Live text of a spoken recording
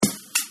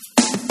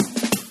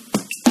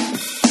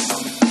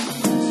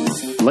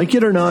Like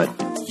it or not,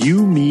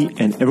 you, me,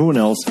 and everyone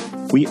else,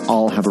 we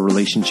all have a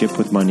relationship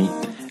with money.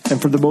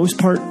 And for the most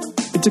part,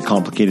 it's a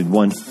complicated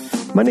one.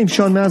 My name's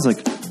Sean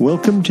Maslick.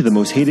 Welcome to the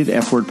Most Hated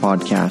F Word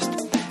podcast.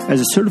 As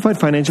a certified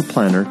financial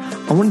planner,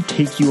 I want to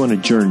take you on a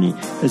journey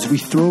as we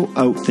throw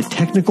out the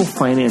technical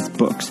finance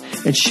books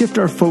and shift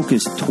our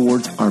focus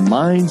towards our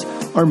minds,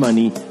 our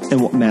money,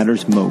 and what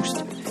matters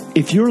most.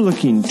 If you're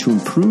looking to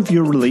improve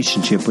your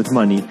relationship with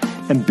money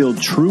and build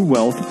true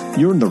wealth,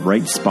 you're in the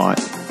right spot.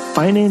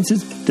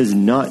 Finances does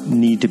not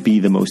need to be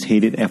the most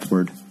hated F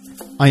word.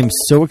 I am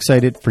so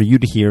excited for you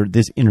to hear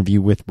this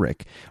interview with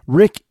Rick.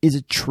 Rick is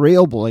a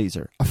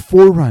trailblazer, a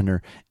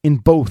forerunner in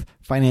both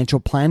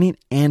financial planning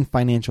and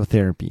financial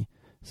therapy.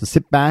 So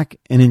sit back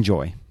and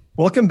enjoy.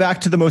 Welcome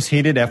back to the Most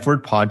Hated F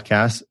Word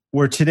podcast,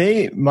 where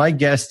today my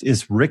guest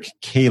is Rick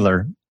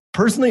Kahler.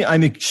 Personally,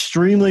 I'm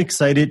extremely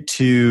excited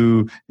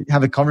to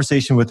have a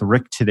conversation with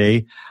Rick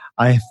today.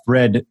 I've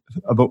read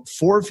about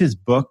 4 of his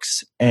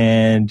books,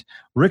 and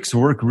Rick's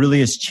work really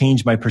has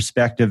changed my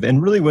perspective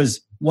and really was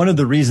one of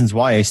the reasons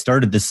why I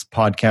started this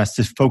podcast,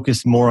 to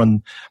focus more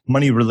on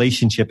money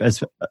relationship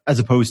as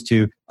opposed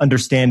to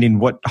understanding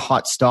what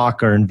hot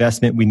stock or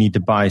investment we need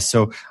to buy.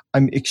 So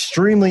I'm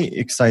extremely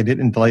excited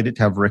and delighted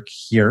to have Rick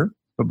here.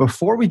 But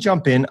before we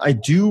jump in, I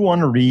do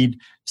want to read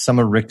some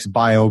of Rick's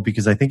bio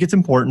because I think it's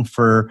important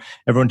for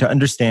everyone to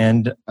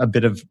understand a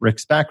bit of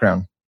Rick's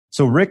background.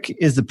 So Rick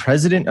is the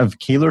president of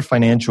Kahler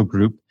Financial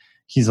Group.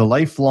 He's a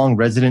lifelong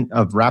resident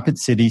of Rapid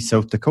City,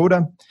 South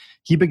Dakota.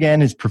 He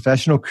began his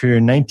professional career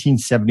in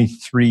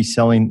 1973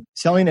 selling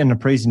and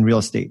appraising real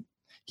estate.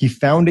 He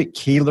founded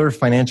Kahler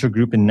Financial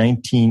Group in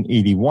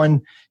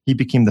 1981. He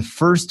became the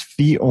first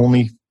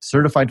fee-only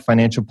certified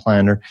financial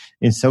planner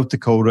in South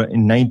Dakota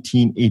in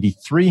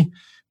 1983,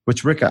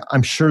 which, Rick,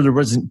 I'm sure there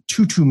wasn't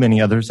too many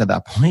others at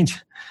that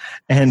point.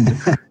 And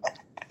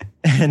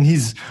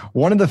he's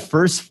one of the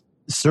first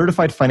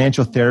certified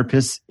financial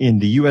therapists in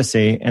the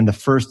USA and the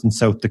first in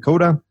South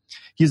Dakota.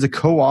 He's a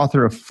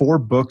co-author of 4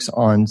 books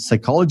on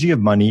psychology of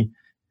money,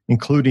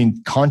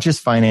 including Conscious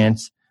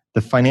Finance,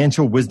 The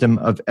Financial Wisdom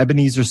of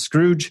Ebenezer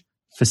Scrooge,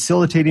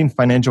 Facilitating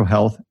Financial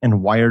Health,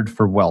 and Wired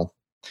for Wealth.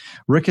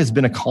 Rick has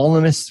been a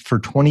columnist for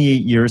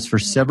 28 years for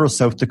several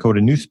South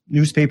Dakota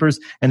newspapers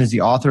and is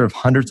the author of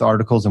hundreds of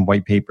articles and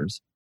white papers.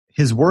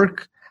 His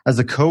work as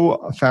a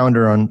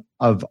co-founder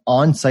of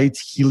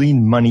On-Site's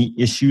Healing Money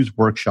Issues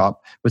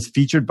Workshop was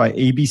featured by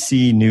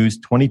ABC News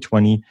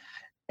 2020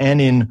 and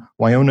in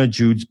Wynonna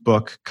Judd's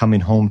book,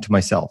 Coming Home to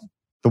Myself.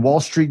 The Wall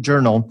Street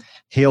Journal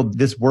hailed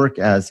this work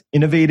as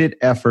innovative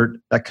effort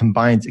that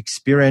combines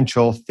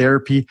experiential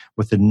therapy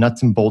with the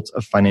nuts and bolts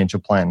of financial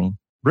planning.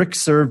 Rick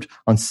served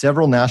on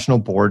several national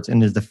boards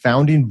and is the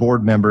founding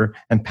board member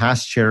and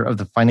past chair of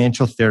the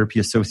Financial Therapy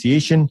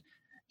Association.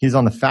 He's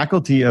on the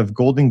faculty of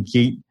Golden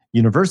Gate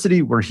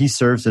University, where he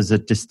serves as a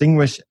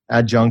distinguished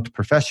adjunct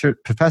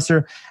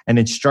professor and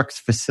instructs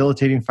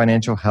Facilitating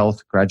Financial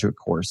Health graduate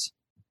course.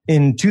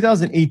 In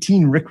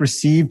 2018, Rick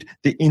received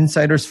the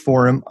Insiders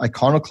Forum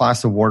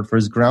Iconoclast Award for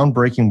his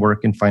groundbreaking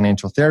work in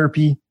financial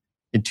therapy.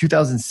 In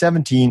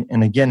 2017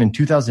 and again in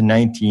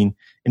 2019,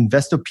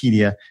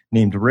 Investopedia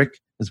named Rick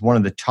as one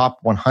of the top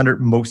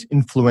 100 most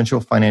influential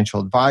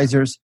financial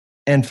advisors.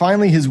 And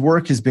finally, his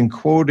work has been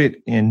quoted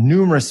in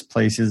numerous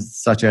places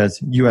such as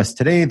US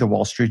Today, The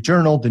Wall Street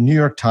Journal, The New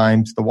York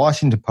Times, The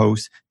Washington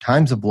Post,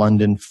 Times of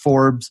London,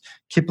 Forbes,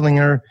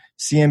 Kiplinger,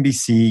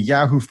 CNBC,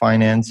 Yahoo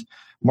Finance,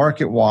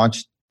 Market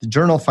Watch, the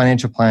Journal of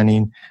Financial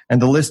Planning,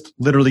 and the list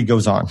literally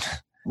goes on.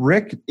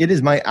 Rick, it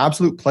is my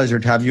absolute pleasure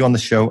to have you on the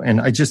show,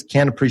 and I just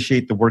can't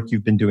appreciate the work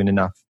you've been doing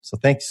enough. So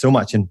thanks so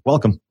much and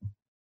welcome.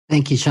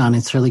 Thank you, Sean.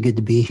 It's really good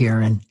to be here.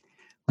 And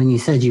when you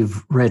said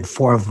you've read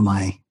 4 of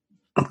my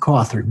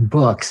co-authored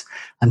books,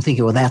 I'm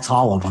thinking, well, that's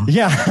all of them.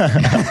 Yeah.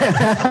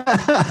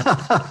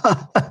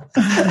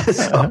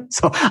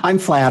 so I'm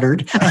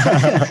flattered.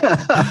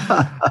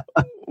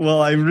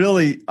 Well, I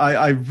really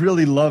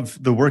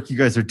love the work you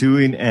guys are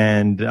doing,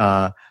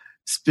 and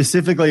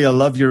specifically, I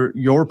love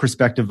your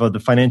perspective of the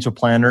financial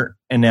planner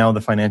and now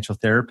the financial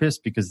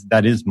therapist, because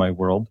that is my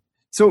world.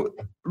 So,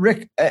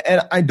 Rick,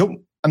 and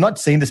I'm not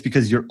saying this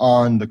because you're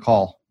on the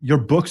call. Your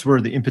books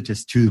were the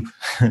impetus to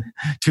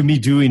me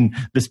doing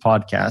this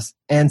podcast.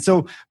 And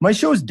so my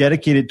show is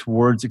dedicated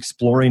towards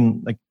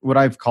exploring like what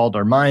I've called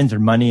our minds, our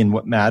money, and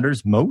what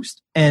matters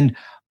most. And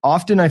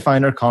often I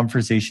find our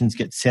conversations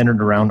get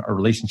centered around our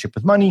relationship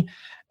with money,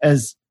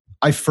 as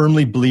I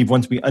firmly believe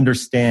once we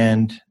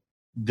understand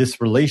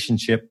this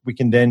relationship, we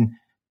can then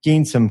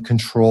gain some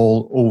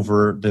control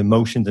over the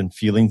emotions and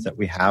feelings that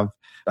we have,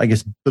 I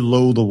guess,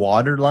 below the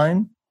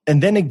waterline.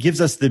 And then it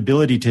gives us the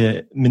ability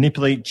to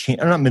maybe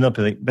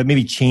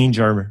change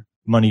our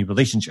money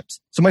relationships.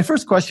 So my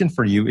first question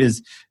for you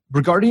is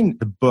regarding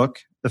the book,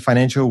 The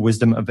Financial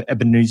Wisdom of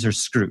Ebenezer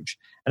Scrooge.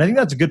 And I think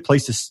that's a good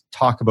place to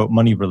talk about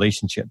money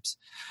relationships.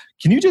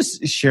 Can you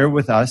just share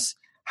with us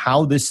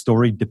how this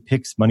story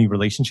depicts money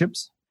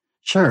relationships?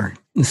 Sure.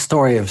 The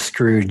story of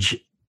Scrooge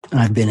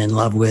I've been in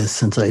love with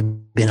since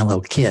I've been a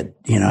little kid.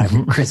 You know, I have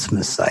a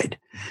Christmas side.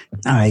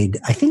 I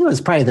think it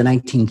was probably the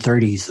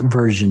 1930s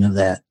version of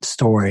that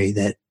story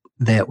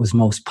that was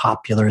most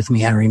popular with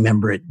me. I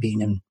remember it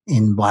being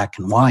in black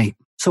and white.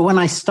 So when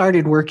I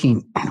started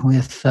working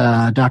with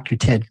Dr.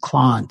 Ted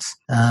Klontz,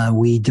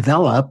 we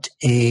developed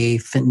a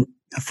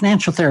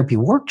financial therapy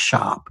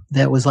workshop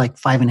that was like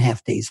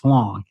 5.5 days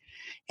long.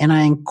 And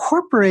I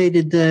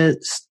incorporated the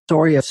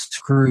story of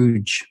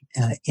Scrooge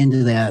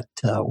into that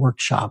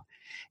workshop.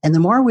 And the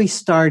more we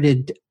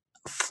started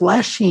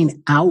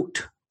fleshing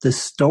out the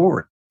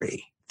story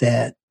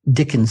that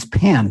Dickens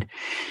penned,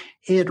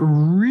 it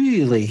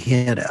really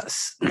hit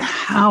us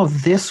how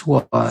this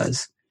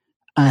was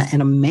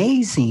an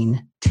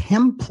amazing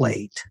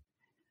template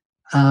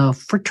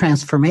for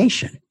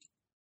transformation.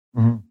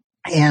 Mm-hmm.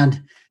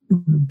 And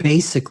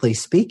basically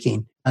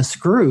speaking,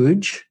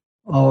 Scrooge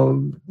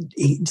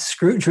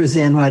was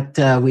in what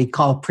we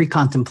call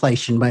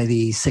pre-contemplation by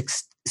the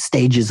 6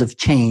 stages of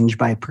change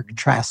by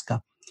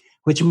Prochaska,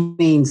 which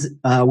means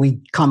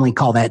we commonly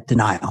call that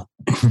denial.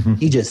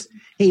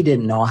 He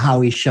didn't know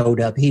how he showed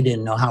up. He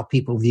didn't know how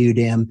people viewed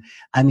him.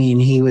 I mean,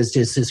 he was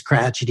just this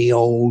crotchety,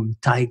 old,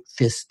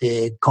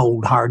 tight-fisted,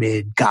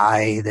 cold-hearted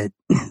guy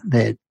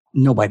that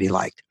nobody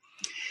liked.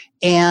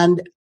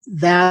 And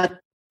that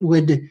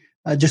would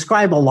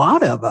describe a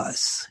lot of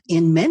us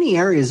in many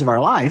areas of our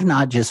life,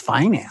 not just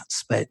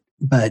finance, but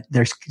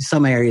there's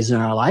some areas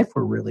in our life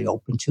we're really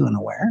open to and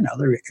aware, and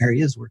other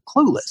areas we're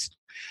clueless.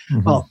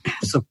 Mm-hmm. Well,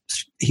 so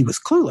he was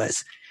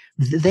clueless.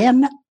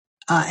 Then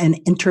an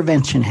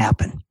intervention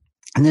happened.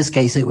 In this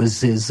case, it was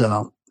his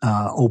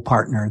old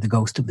partner, the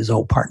ghost of his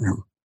old partner,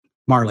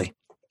 Marley.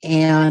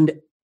 And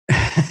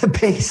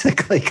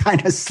basically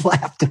kind of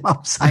slapped him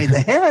upside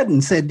the head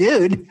and said,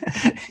 dude,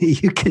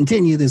 you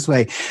continue this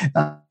way,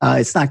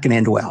 it's not going to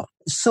end well.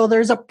 So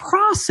there's a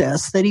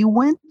process that he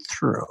went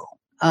through.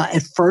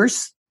 At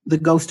first, the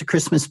ghost of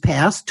Christmas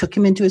Past took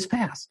him into his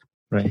past.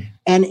 Right.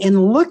 And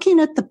in looking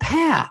at the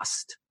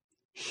past,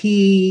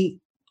 he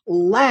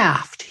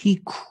laughed,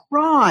 he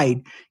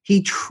cried,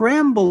 he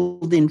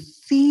trembled in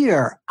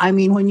fear. I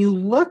mean, when you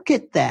look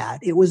at that,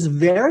 it was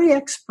very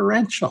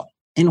experiential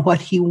in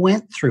what he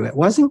went through. It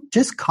wasn't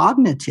just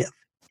cognitive.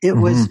 It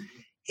was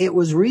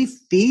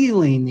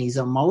re-feeling these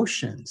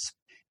emotions.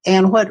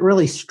 And what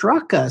really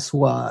struck us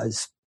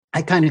was,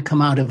 I kind of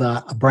come out of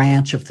a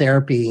branch of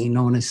therapy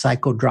known as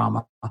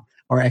psychodrama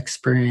or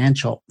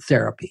experiential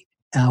therapy,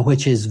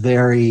 which is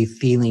very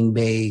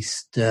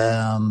feeling-based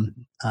as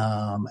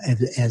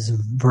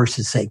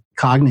versus, say,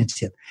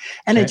 cognitive.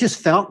 And It just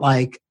felt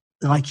like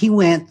he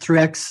went through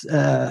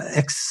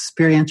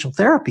experiential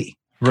therapy,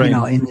 right,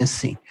 in this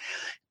scene.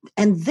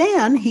 And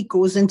then he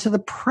goes into the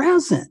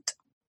present.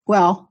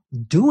 Well,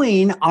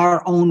 doing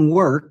our own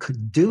work,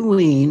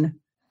 doing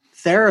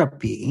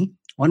therapy,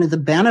 one of the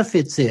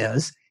benefits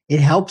is it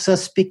helps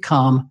us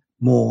become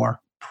more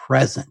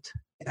present.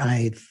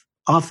 I've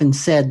often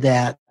said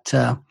that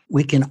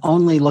we can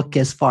only look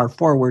as far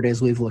forward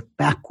as we've looked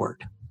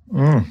backward.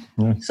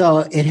 So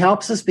it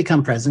helps us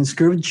become present.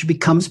 Scrooge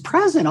becomes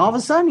present. All of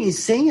a sudden he's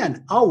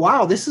seeing, oh,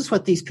 wow, this is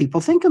what these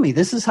people think of me.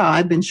 This is how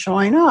I've been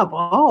showing up.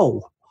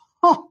 Oh,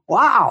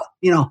 wow.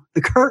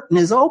 The curtain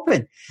is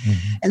open.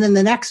 Mm-hmm. And then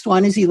the next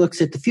one is he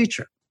looks at the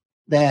future.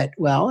 That,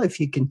 well, if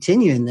you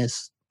continue in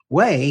this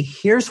way,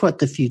 here's what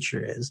the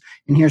future is,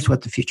 and here's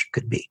what the future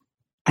could be.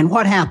 And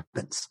what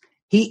happens?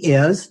 He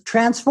is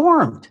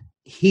transformed.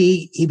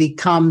 He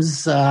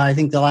becomes, I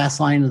think the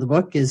last line of the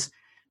book is,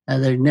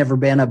 there's never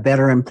been a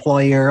better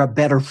employer, a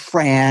better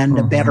friend,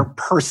 a better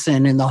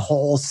person in the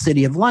whole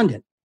city of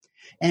London.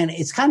 And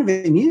it's kind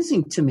of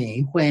amusing to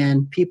me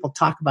when people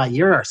talk about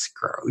you're a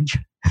Scrooge.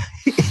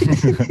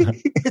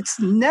 It's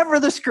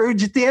never the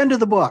Scrooge at the end of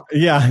the book.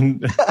 Yeah.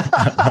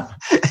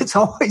 It's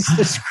always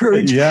the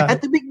Scrooge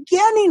at the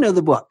beginning of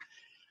the book.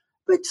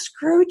 But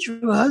Scrooge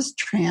was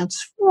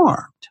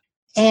transformed.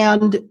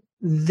 And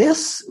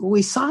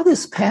we saw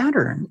this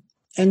pattern.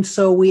 And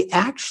so we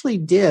actually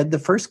did the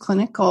first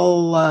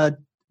clinical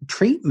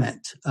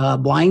treatment,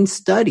 blind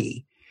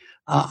study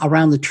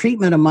around the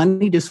treatment of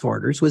money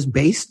disorders was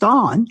based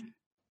on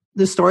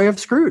the story of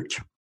Scrooge.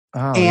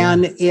 Oh,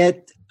 and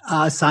it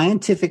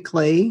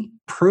scientifically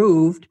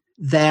proved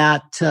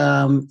that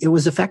it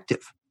was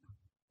effective.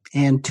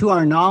 And to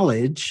our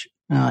knowledge,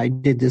 I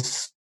did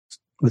this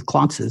with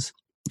Klontz's,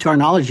 to our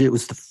knowledge, it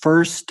was the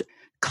first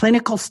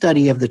clinical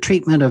study of the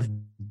treatment of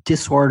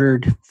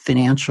disordered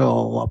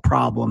financial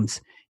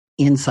problems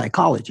in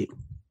psychology.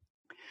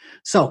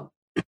 So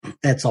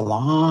that's a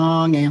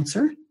long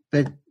answer,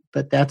 but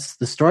that's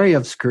the story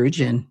of Scrooge.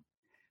 And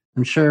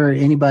I'm sure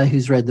anybody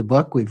who's read the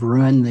book, we've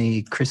ruined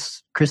the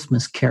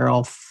Christmas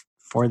Carol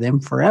for them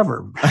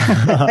forever.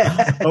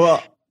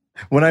 Well,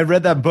 when I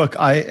read that book,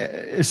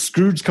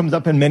 Scrooge comes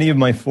up in many of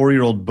my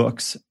 4-year-old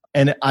books.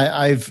 And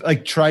I've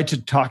tried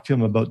to talk to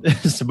him about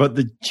this, about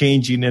the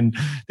changing and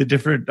the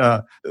different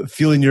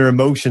feeling your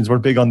emotions. We're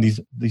big on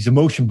these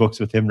emotion books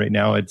with him right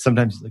now. And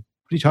sometimes he's like,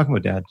 what are you talking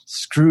about, Dad?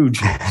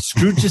 Scrooge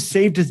just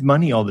saved his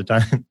money all the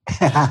time.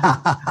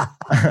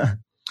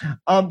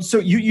 So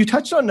you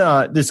touched on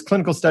this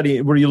clinical study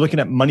where you're looking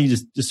at money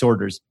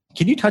disorders.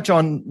 Can you touch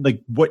on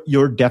like what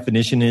your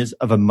definition is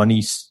of a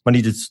money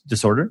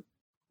disorder?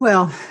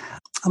 Well,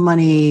 a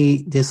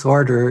money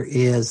disorder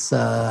is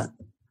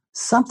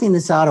something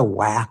that's out of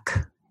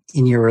whack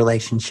in your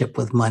relationship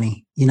with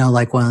money.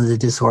 Like one of the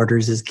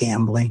disorders is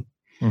gambling.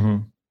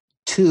 Mm-hmm.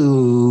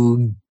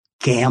 To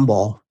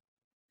gamble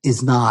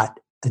is not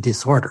a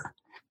disorder.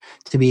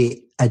 To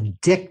be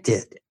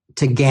addicted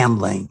to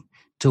gambling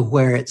to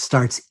where it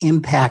starts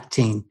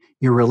impacting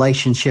your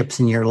relationships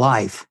in your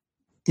life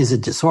is a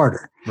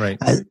disorder. Right.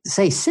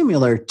 Say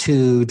similar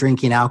to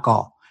drinking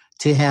alcohol.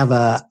 To have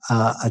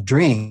a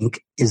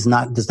drink does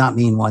not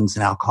mean one's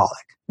an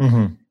alcoholic.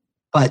 Mm-hmm.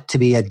 But to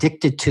be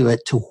addicted to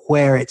it to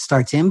where it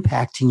starts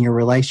impacting your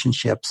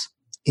relationships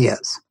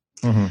is.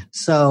 Mm-hmm.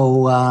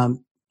 So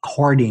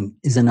hoarding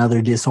is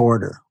another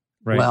disorder.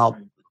 Right. Well,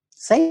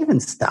 saving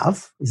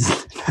stuff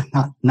is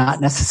not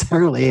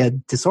necessarily a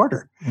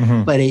disorder.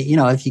 Mm-hmm. But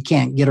if you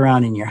can't get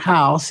around in your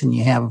house and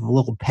you have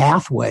little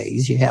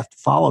pathways you have to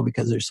follow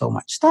because there's so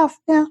much stuff,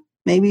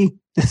 maybe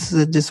this is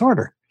a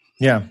disorder.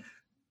 Yeah.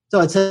 So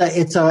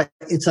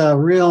it's a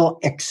real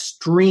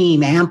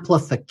extreme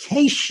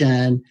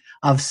amplification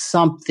of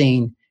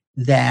something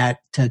that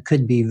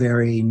could be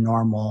very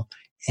normal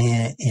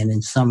and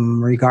in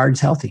some regards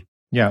healthy.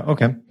 Yeah.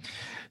 Okay.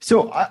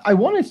 So I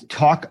want to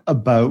talk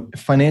about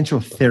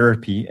financial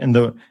therapy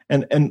and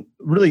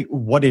really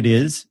what it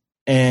is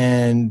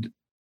and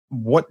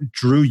what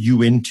drew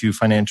you into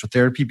financial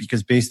therapy,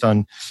 because based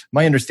on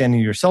my understanding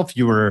of yourself,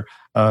 you were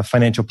a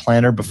financial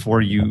planner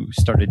before you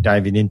started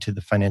diving into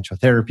the financial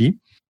therapy.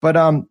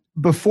 But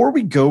before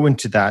we go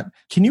into that,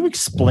 can you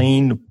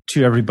explain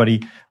to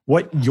everybody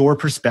what your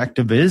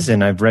perspective is?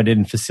 And I've read it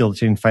in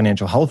Facilitating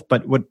Financial Health,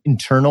 but what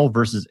internal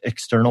versus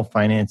external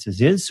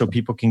finances is so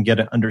people can get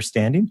an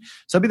understanding.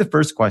 So that'll be the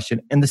first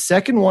question. And the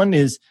second one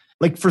is,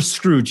 like for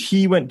Scrooge,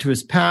 he went to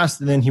his past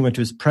and then he went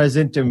to his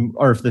present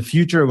or the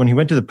future. When he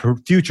went to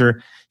the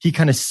future, he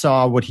kind of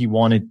saw what he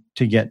wanted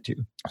to get to.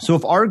 So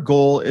if our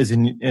goal is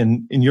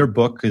in your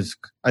book, is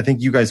I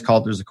think you guys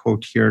called, there's a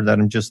quote here that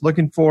I'm just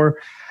looking for,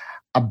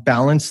 a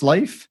balanced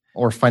life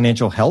or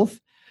financial health.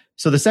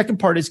 So the second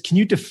part is, can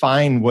you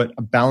define what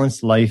a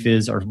balanced life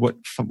is, or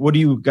what do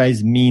you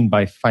guys mean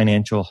by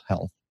financial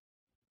health?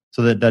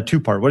 So that two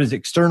part, what is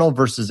external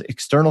versus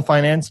external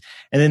finance?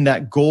 And then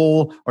that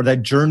goal or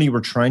that journey we're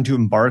trying to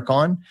embark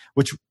on,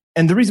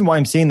 and the reason why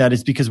I'm saying that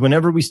is because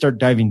whenever we start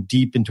diving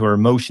deep into our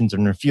emotions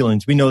and our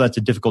feelings, we know that's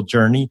a difficult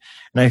journey.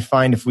 And I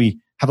find if we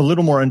have a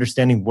little more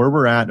understanding where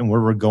we're at and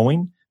where we're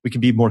going, we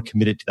can be more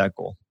committed to that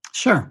goal.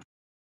 Sure.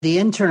 The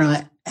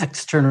internal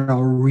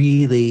external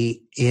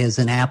really is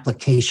an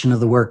application of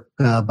the work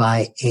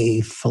by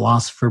a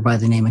philosopher by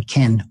the name of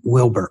Ken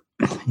Wilber.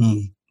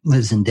 He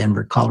lives in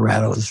Denver,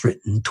 Colorado, has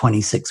written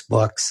 26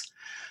 books.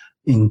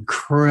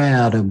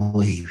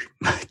 Incredibly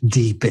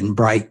deep and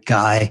bright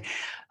guy.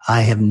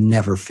 I have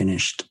never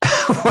finished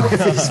one of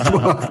his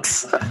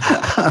books.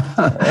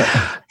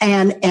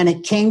 And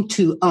it came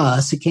to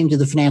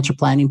the financial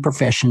planning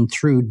profession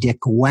through Dick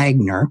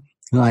Wagner,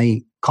 who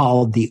I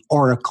called the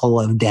Oracle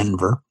of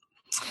Denver,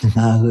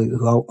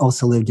 who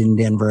also lived in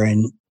Denver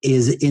and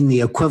is in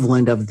the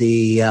equivalent of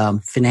the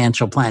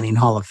Financial Planning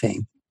Hall of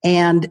Fame.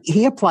 And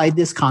he applied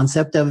this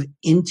concept of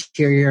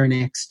interior and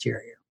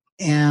exterior.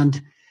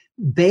 And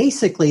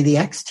basically, the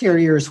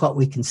exterior is what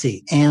we can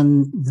see.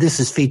 And this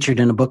is featured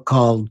in a book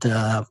called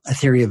A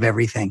Theory of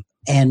Everything.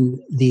 And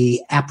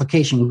the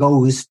application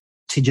goes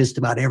to just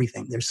about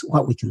everything. There's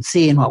what we can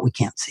see and what we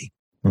can't see.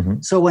 Mm-hmm.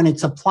 So when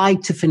it's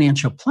applied to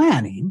financial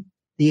planning,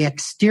 the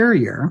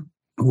exterior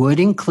would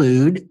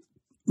include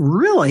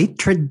really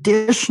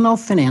traditional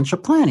financial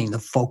planning. The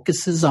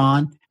focus is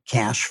on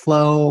cash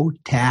flow,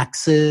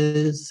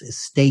 taxes,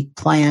 estate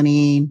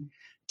planning,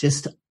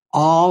 just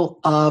all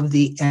of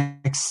the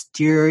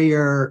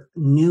exterior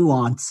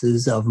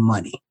nuances of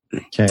money.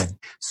 Okay.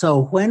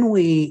 So when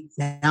we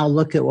now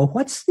look at,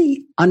 what's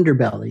the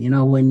underbelly?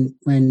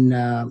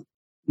 When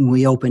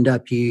we opened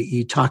up,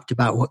 you talked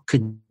about what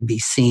could be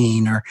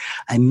seen, or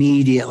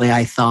immediately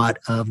I thought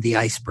of the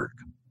iceberg.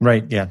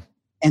 Right, yeah.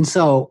 And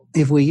so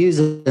if we use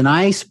an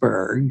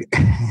iceberg,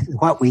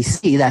 what we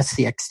see, that's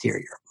the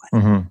exterior.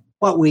 Mm-hmm.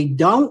 What we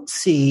don't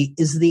see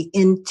is the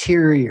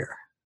interior.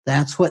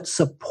 That's what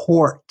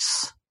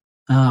supports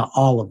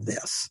all of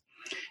this.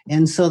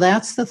 And so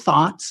that's the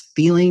thoughts,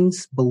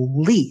 feelings,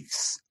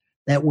 beliefs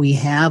that we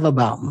have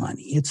about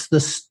money. It's the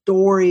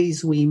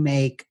stories we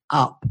make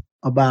up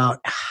about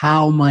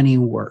how money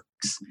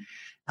works.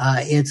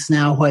 It's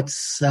now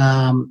what's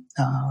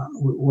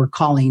we're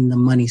calling the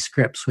money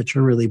scripts, which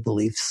are really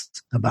beliefs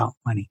about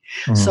money.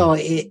 Mm-hmm. So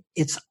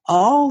it's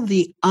all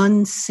the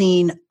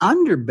unseen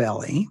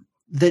underbelly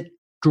that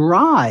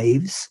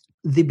drives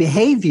the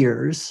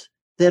behaviors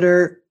that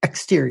are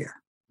exterior.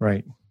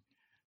 Right.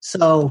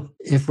 So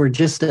if we're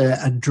just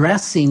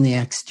addressing the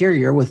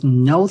exterior with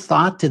no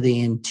thought to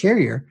the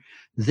interior,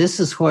 this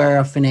is where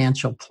a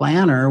financial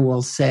planner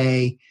will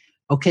say,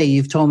 okay,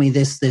 you've told me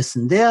this, this,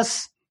 and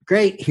this.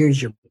 Great. Here's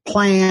your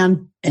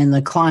plan. And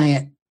the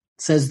client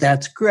says,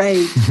 that's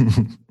great.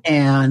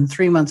 And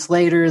 3 months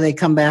later, they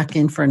come back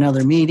in for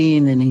another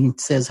meeting and he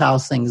says,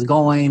 how's things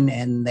going?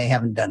 And they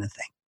haven't done a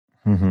thing.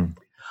 Mm-hmm.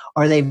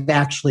 Or they've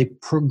actually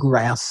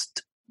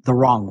progressed the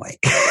wrong way.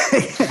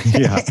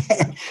 Yeah.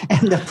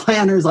 And the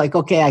planner's like,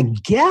 okay, I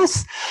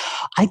guess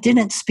I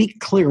didn't speak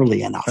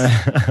clearly enough.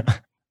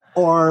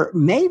 Or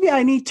maybe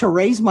I need to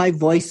raise my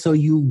voice so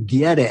you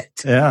get it.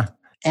 Yeah.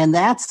 And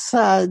that's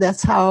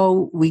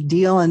how we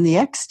deal in the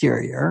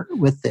exterior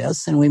with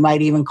this. And we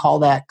might even call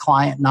that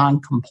client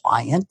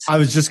non-compliant. I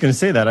was just going to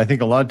say that. I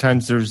think a lot of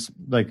times there's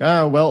like,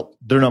 well,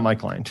 they're not my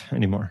client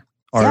anymore.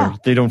 Or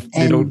they don't.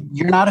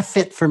 You're not a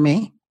fit for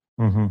me.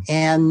 Mm-hmm.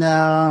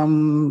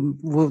 And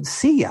we'll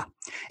see ya.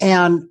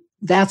 And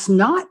that's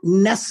not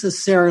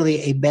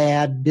necessarily a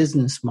bad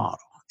business model.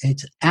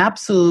 It's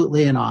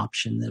absolutely an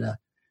option that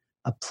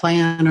a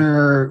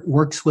planner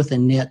works with a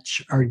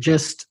niche or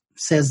just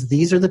says,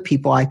 these are the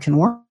people I can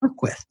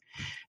work with.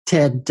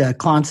 Ted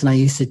Klontz and I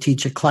used to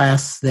teach a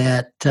class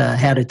that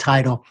had a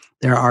title,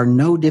 There Are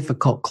No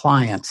Difficult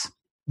Clients,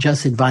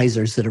 Just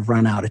Advisors That Have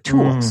Run Out of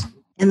Tools.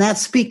 And that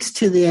speaks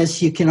to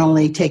this, you can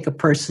only take a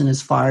person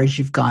as far as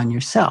you've gone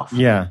yourself.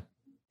 Yeah.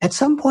 At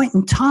some point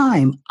in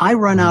time, I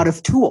run out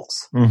of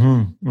tools.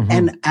 Mm-hmm, mm-hmm.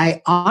 And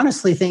I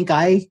honestly think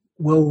I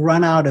will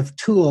run out of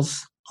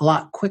tools a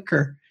lot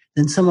quicker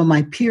than some of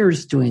my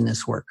peers doing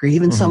this work, or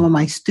even some of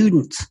my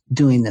students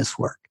doing this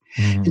work.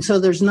 Mm-hmm. And so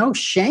there's no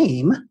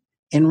shame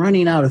in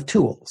running out of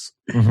tools.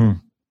 Mm-hmm.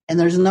 And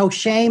there's no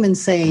shame in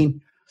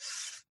saying,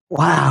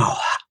 wow,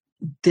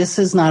 this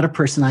is not a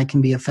person I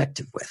can be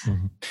effective with.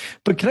 Mm-hmm.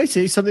 But can I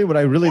say something? What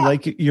I really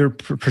like your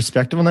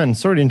perspective on that, and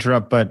sorry to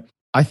interrupt, but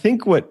I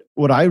think what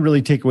I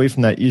really take away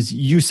from that is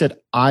you said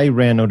I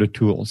ran out of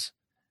tools,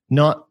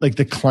 not like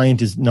the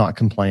client is not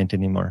compliant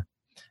anymore.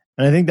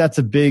 And I think that's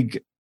a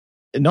big,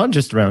 not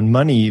just around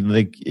money,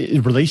 like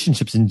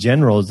relationships in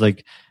general, is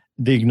like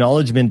the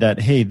acknowledgement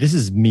that, hey, this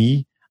is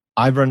me.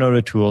 I've run out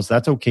of tools.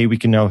 That's okay. We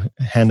can now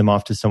hand them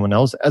off to someone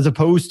else, as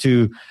opposed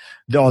to,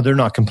 oh, they're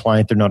not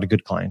compliant. They're not a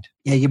good client.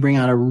 Yeah, you bring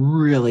out a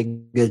really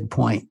good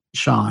point,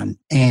 Sean.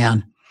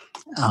 And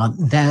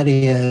that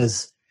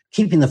is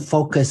keeping the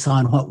focus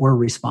on what we're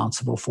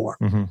responsible for.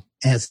 Mm-hmm.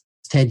 As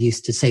Ted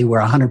used to say,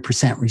 we're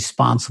 100%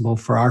 responsible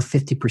for our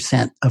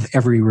 50% of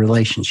every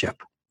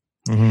relationship.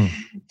 Mm-hmm.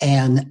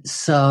 And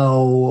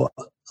so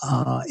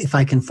if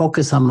I can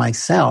focus on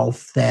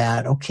myself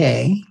that,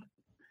 okay,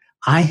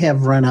 I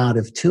have run out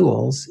of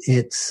tools,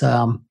 it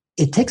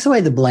takes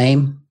away the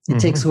blame. It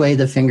takes away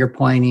the finger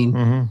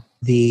pointing,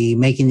 the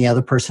making the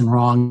other person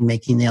wrong,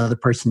 making the other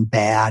person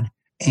bad.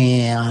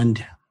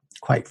 And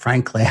quite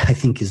frankly, I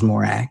think is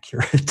more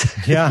accurate.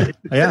 Yeah.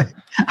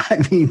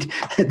 I mean,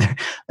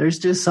 there's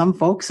just some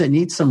folks that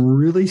need some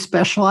really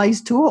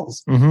specialized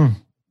tools.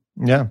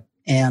 Mm-hmm. Yeah.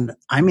 And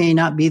I may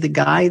not be the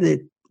guy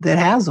that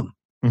has them.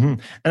 Mm-hmm.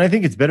 And I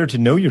think it's better to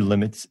know your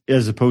limits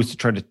as opposed to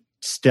try to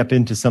step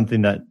into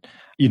something that,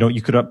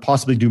 you could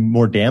possibly do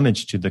more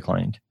damage to the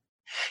client.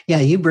 Yeah,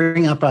 you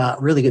bring up a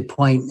really good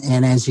point.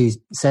 And as you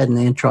said in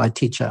the intro, I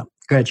teach a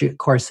graduate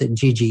course at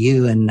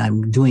GGU, and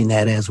I'm doing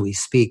that as we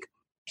speak.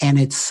 And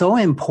it's so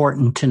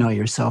important to know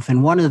yourself.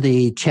 And one of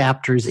the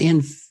chapters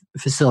in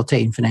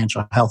Facilitating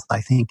Financial Health,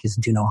 I think, is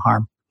Do No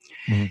Harm.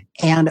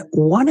 Mm-hmm. And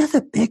one of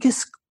the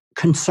biggest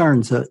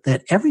concerns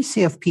that every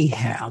CFP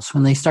has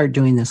when they start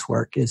doing this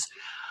work is,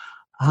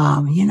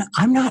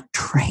 I'm not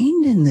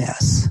trained in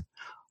this.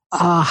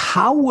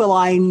 How will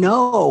I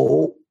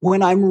know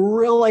when I'm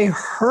really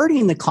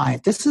hurting the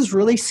client? This is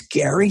really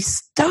scary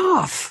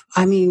stuff.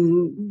 I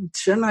mean,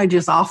 shouldn't I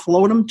just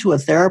offload them to a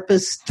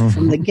therapist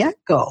from the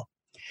get-go?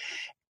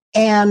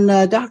 And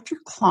Dr.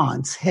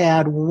 Klontz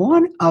had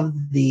one of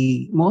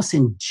the most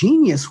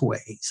ingenious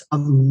ways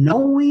of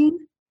knowing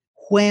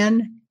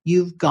when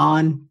you've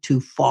gone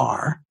too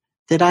far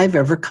that I've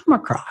ever come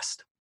across.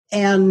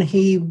 And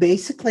he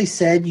basically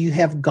said, you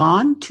have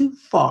gone too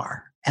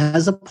far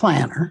as a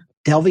planner,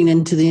 delving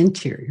into the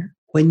interior,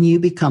 when you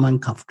become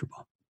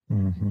uncomfortable.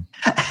 Mm-hmm.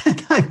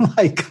 And I'm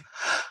like,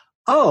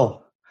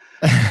 oh,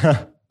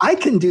 I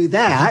can do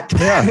that.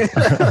 Yeah.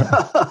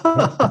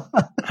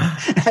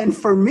 And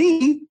for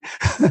me,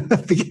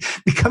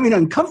 becoming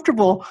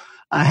uncomfortable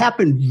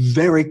happened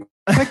very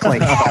quickly.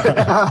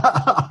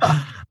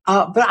 But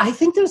I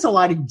think there's a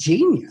lot of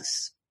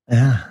genius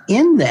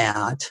in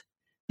that,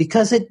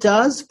 because it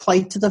does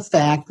play to the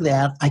fact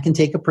that I can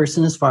take a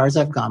person as far as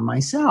I've gone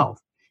myself.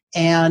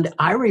 And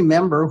I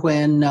remember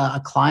when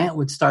a client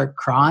would start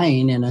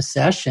crying in a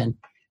session,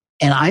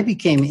 and I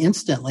became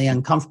instantly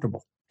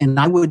uncomfortable. And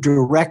I would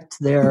direct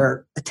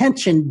their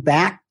attention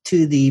back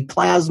to the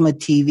plasma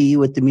TV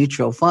with the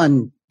mutual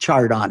fund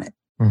chart on it.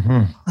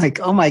 Mm-hmm.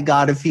 Like, oh my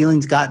God, a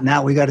feeling's gotten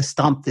out. We got to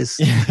stomp this.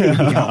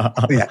 Yeah.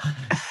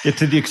 Get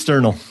to the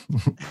external.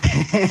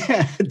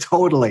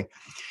 Totally.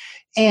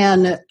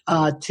 And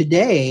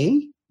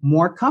today,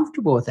 more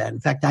comfortable with that. In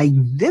fact, I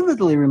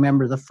vividly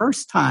remember the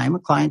first time a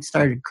client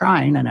started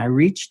crying and I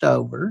reached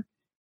over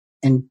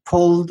and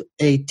pulled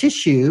a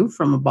tissue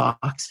from a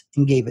box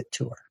and gave it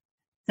to her.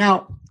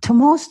 Now, to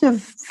most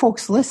of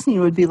folks listening,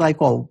 it would be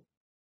like, well,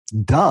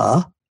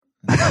 duh.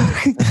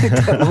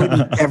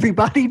 Wouldn't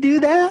everybody do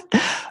that?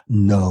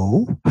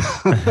 No.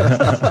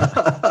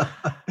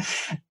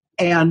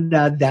 And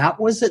that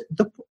was at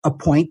a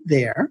point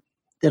there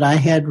that I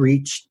had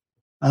reached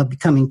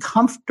becoming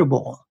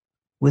comfortable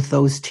with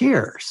those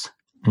tears.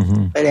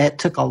 Mm-hmm. But it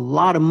took a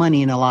lot of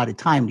money and a lot of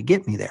time to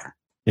get me there.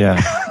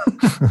 Yeah.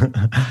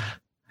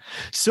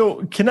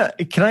 So can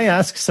I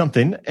ask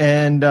something?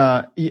 And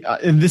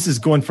this is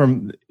going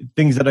from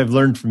things that I've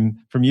learned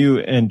from you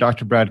and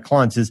Dr. Brad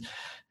Klontz is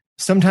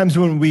sometimes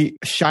when we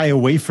shy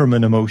away from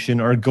an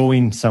emotion or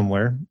going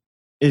somewhere,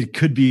 it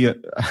could be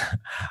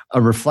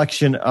a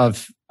reflection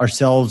of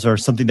ourselves or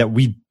something that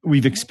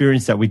we've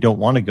experienced that we don't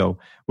want to go.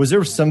 Was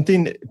there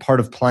something part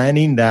of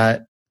planning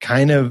that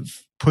kind of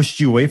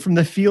pushed you away from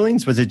the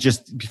feelings? Was it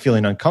just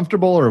feeling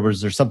uncomfortable, or was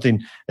there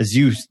something, as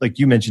you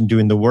mentioned,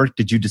 doing the work?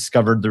 Did you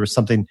discover there was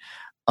something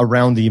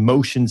around the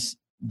emotions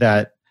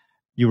that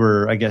you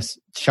were, I guess,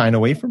 shying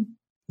away from?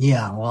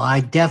 Yeah, well, I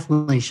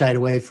definitely shied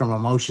away from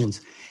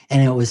emotions,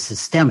 and it was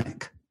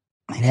systemic.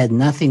 It had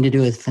nothing to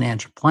do with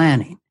financial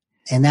planning.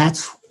 And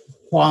that's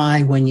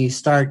why when you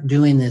start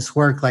doing this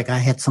work, like I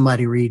had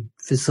somebody read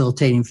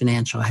Facilitating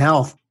Financial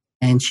Health,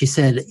 and she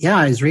said, yeah,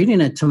 I was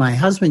reading it to my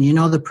husband. You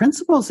know, the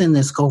principles in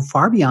this go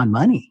far beyond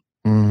money.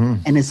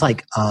 Mm-hmm. And it's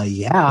like,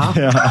 yeah.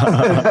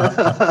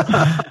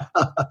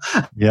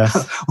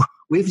 Yes.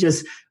 We've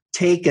just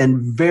taken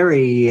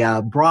very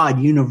broad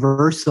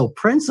universal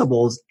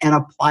principles and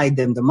applied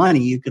them to money.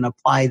 You can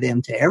apply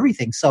them to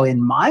everything. So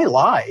in my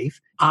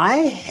life, I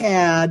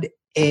had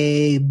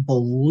a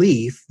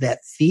belief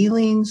that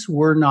feelings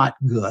were not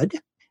good,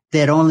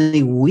 that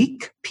only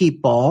weak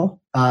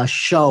people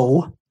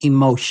show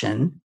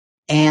emotion,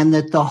 and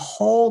that the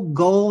whole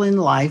goal in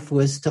life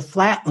was to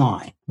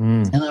flatline.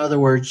 In other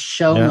words,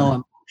 show no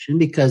emotion,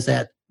 because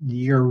that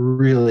you're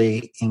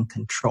really in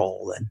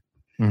control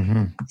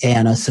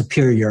and a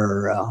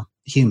superior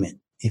human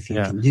if you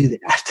can do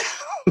that.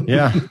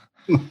 Yeah.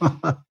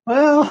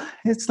 Well,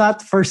 it's not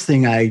the first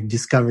thing I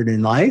discovered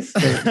in life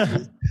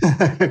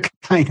that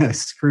kind of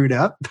screwed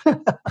up.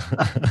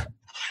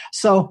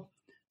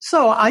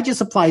 So I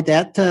just applied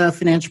that to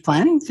financial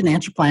planning.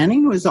 Financial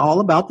planning was all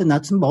about the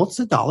nuts and bolts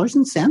of dollars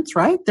and cents,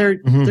 right?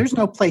 There's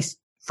no place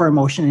for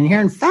emotion in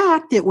here. In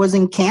fact, it was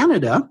in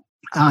Canada,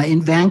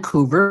 in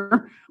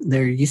Vancouver.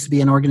 There used to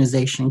be an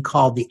organization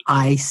called the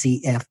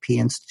ICFP,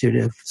 Institute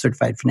of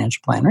Certified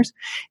Financial Planners,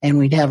 and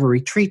we'd have a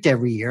retreat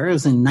every year. It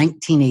was in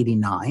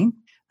 1989,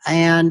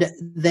 and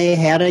they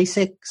had a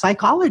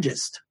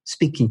psychologist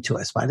speaking to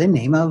us by the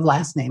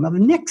last name of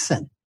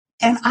Nixon.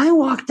 And I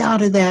walked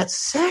out of that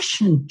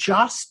session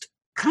just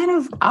kind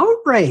of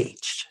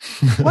outraged.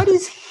 What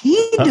is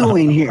he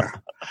doing here?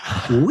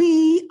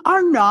 We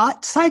are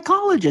not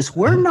psychologists.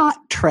 We're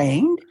not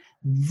trained.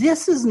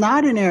 This is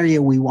not an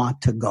area we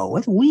want to go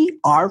with. We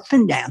are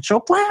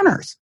financial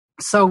planners.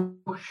 So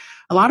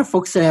a lot of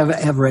folks that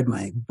have read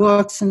my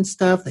books and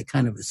stuff, they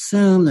kind of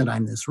assume that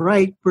I'm this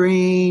right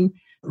brain,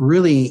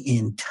 really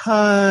in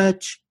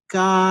touch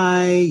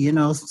guy,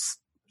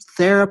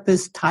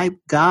 therapist type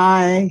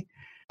guy.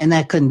 And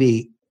that couldn't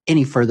be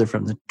any further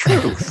from the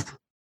truth.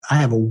 I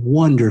have a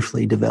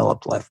wonderfully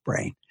developed left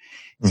brain.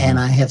 Mm-hmm. And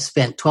I have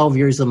spent 12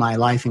 years of my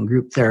life in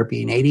group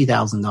therapy and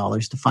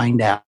 $80,000 to find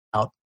out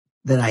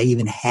that I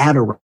even had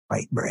a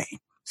right brain.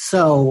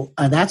 So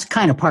that's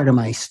kind of part of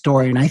my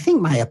story. And I think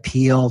my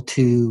appeal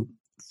to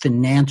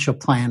financial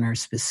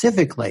planners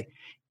specifically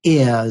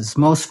is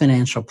most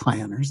financial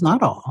planners,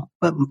 not all,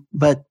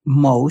 but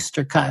most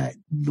are kind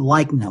of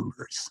like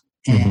numbers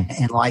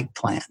and like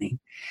planning.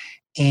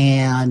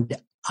 And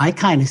I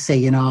kind of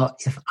say,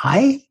 if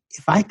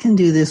I can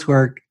do this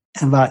work,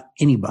 about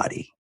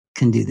anybody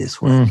can do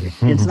this work.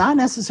 Mm-hmm. It's not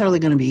necessarily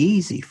going to be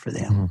easy for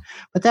them,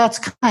 but that's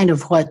kind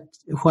of what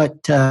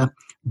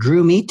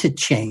drew me to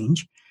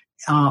change.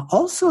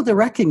 Also, the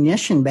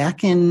recognition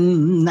back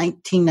in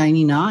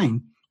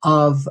 1999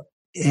 of,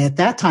 at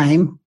that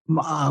time,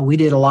 we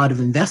did a lot of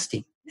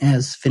investing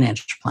as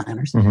financial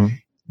planners.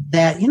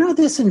 That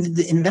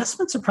the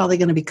investments are probably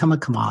going to become a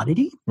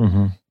commodity.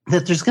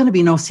 That there's going to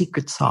be no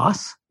secret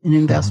sauce in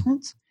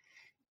investments.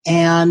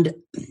 And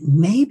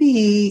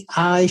maybe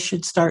I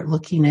should start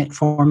looking at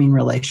forming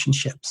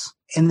relationships.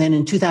 And then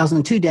in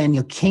 2002,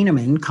 Daniel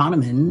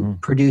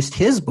Kahneman produced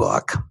his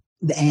book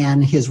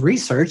and his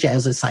research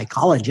as a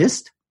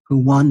psychologist who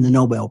won the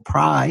Nobel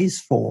Prize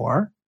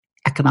for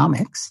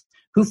economics,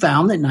 who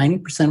found that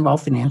 90% of all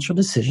financial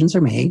decisions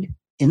are made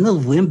in the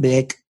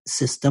limbic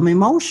system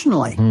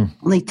emotionally.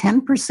 Only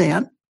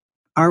 10%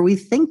 are we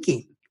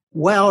thinking.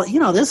 Well,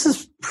 this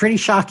is pretty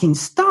shocking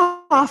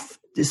stuff,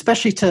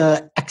 especially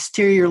to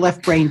exterior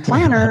left brain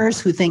planners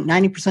who think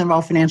 90% of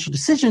all financial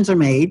decisions are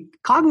made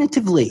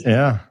cognitively.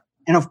 Yeah.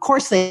 And of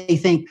course they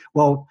think,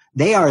 well,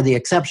 they are the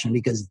exception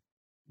because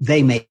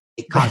they make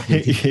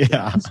cognitive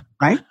decisions,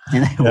 right?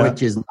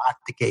 Which is not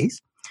the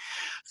case.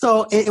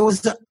 So it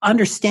was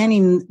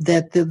understanding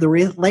that the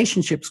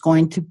relationship's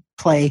going to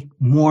play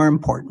more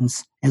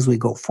importance as we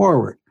go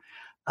forward.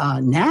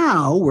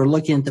 Now we're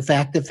looking at the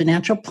fact that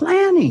financial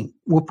planning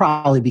will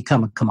probably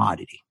become a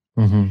commodity.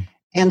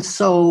 And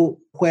so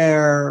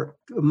where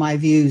my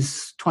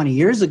views 20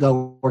 years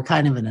ago were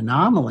kind of an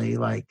anomaly,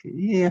 like,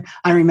 yeah,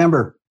 I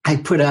remember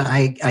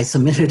I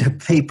submitted a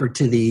paper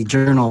to the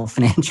Journal of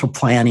Financial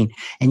Planning,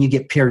 and you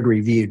get peer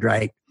reviewed,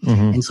 right?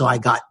 Mm-hmm. And so I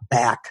got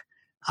back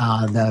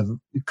the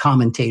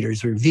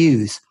commentators'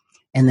 reviews.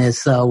 And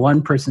this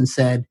one person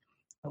said,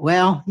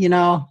 well,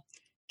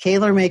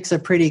 Kaler makes a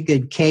pretty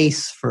good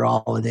case for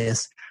all of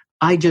this.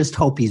 I just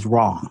hope he's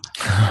wrong.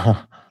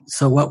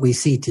 So what we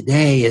see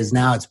today is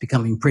now it's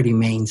becoming pretty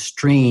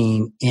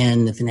mainstream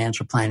in the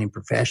financial planning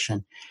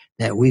profession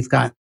that we've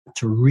got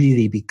to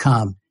really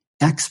become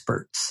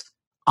experts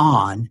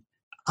on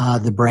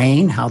the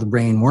brain, how the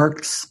brain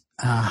works,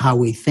 how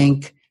we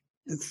think,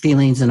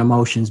 feelings and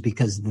emotions,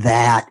 because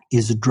that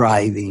is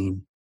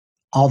driving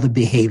all the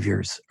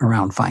behaviors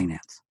around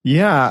finance.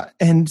 Yeah.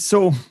 And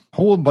so a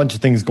whole bunch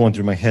of things going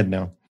through my head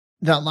now.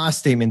 That last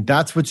statement,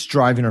 that's what's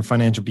driving our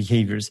financial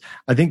behaviors.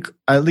 I think,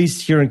 at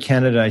least here in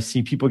Canada, I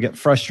see people get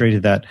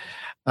frustrated that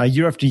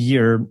year after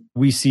year,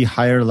 we see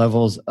higher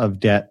levels of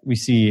debt. We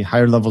see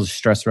higher levels of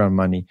stress around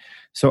money.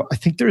 So I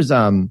think there's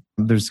I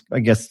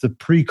guess, the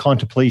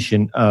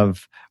pre-contemplation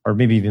of, or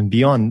maybe even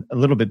beyond, a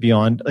little bit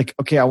beyond, like,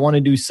 okay, I want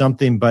to do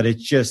something, but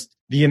it's just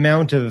the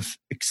amount of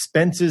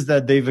expenses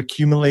that they've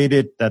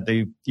accumulated, that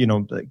they,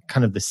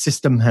 kind of the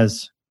system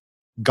has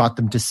got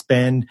them to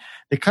spend.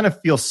 They kind of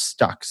feel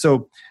stuck.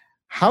 So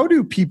how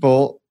do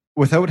people,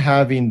 without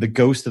having the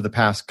ghost of the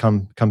past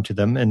come to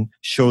them and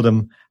show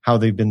them how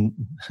they've been,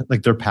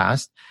 like their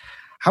past,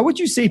 how would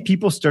you say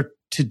people start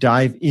to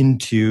dive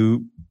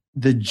into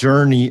the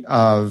journey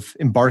of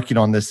embarking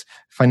on this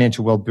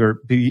financial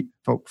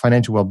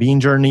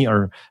well-being journey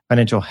or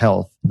financial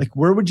health? Like,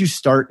 where would you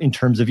start in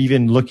terms of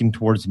even looking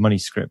towards money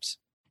scripts?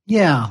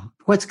 Yeah.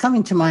 What's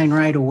coming to mind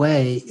right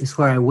away is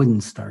where I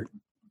wouldn't start.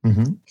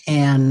 Mm-hmm.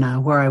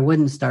 And where I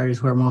wouldn't start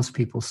is where most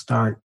people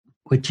start,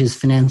 which is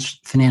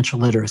financial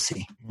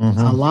literacy. Mm-hmm.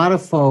 A lot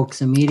of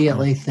folks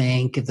immediately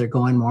think if they're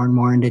going more and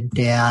more into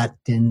debt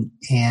and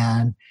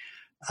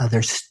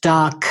they're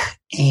stuck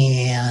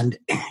and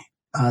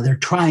they're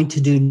trying to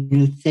do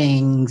new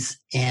things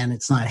and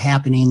it's not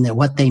happening, that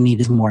what they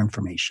need is more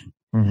information.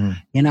 Mm-hmm.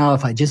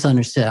 If I just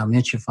understood how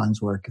mutual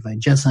funds work, if I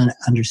just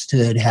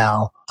understood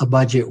how a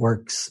budget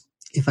works,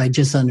 if I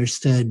just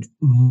understood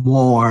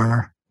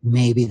more,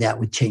 maybe that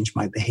would change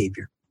my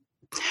behavior.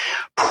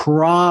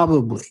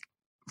 Probably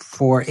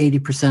for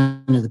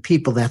 80% of the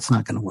people, that's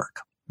not going to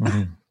work.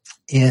 Mm-hmm.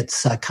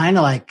 It's kind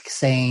of like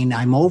saying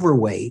I'm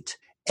overweight.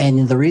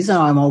 And the reason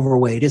I'm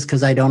overweight is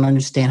because I don't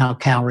understand how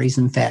calories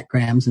and fat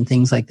grams and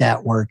things like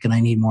that work, and I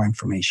need more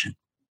information.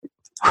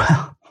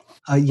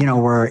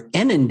 We're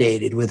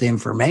inundated with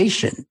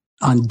information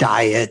on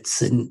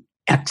diets and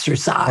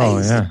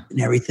exercise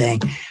and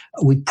everything.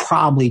 We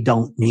probably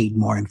don't need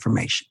more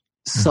information.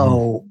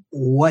 So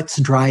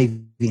what's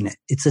driving it?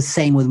 It's the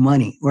same with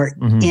money. We're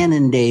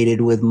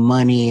inundated with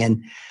money,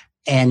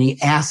 and you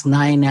ask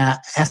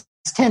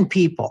 10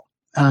 people,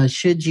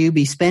 should you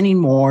be spending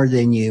more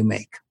than you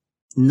make?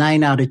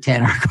 9 out of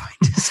 10 are going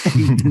to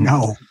say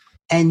no.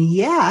 And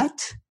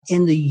yet,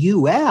 in the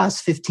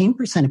U.S.,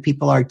 15% of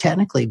people are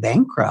technically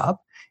bankrupt,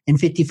 and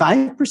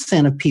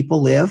 55% of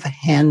people live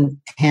hand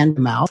to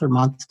mouth or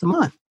month to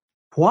month.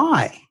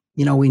 Why?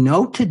 We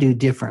know to do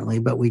differently,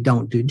 but we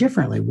don't do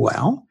differently.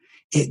 Well,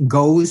 it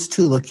goes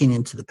to looking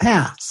into the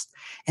past.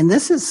 And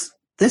this is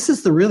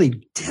the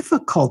really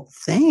difficult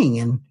thing.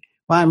 And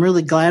I'm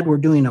really glad we're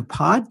doing a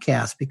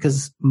podcast,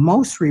 because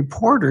most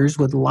reporters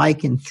would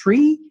like, in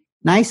 3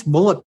 nice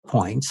bullet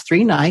points,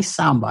 3 nice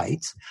sound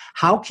bites,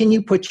 how can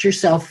you put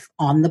yourself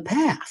on the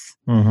path?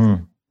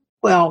 Mm-hmm.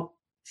 Well,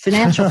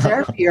 financial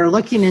therapy or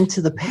looking into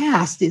the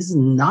past is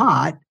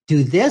not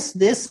do this,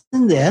 this,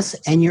 and this,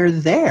 and you're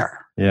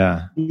there.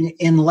 Yeah.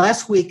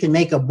 Unless we can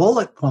make a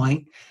bullet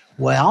point,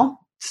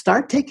 well,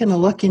 start taking a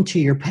look into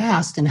your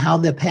past and how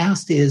the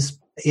past is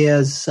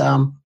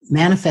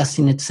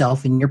manifesting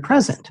itself in your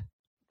present.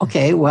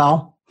 Okay,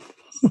 well,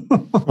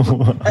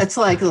 that's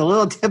like the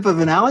little tip of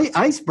an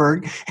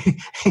iceberg.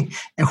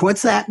 And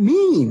what's that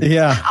mean?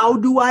 Yeah. How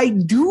do I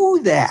do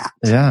that?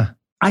 Yeah.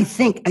 I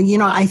think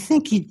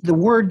the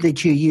word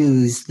that you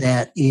use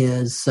that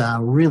is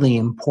really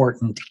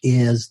important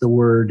is the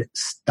word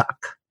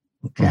stuck.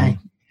 Okay.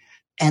 Mm-hmm.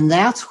 And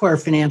that's where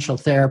financial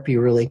therapy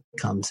really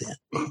comes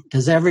in.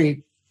 Does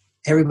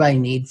everybody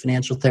need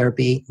financial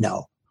therapy?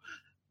 No.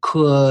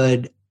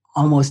 Could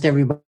almost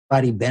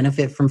everybody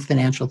benefit from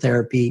financial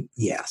therapy?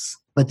 Yes.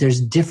 But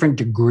there's different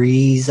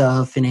degrees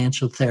of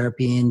financial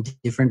therapy and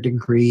different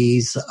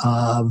degrees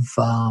of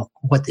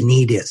what the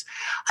need is.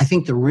 I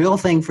think the real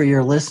thing for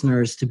your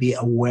listeners to be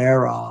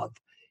aware of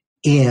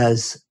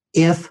is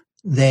if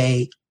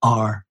they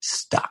are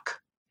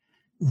stuck.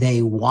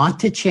 They want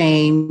to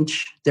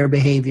change their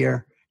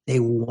behavior. They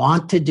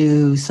want to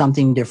do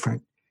something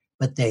different,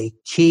 but they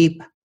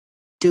keep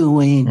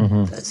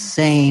doing the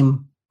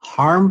same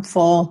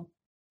harmful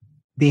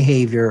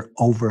behavior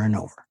over and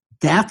over.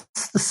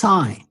 That's the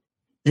sign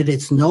that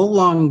it's no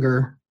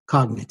longer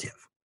cognitive.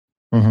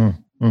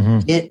 Mm-hmm.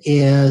 Mm-hmm. It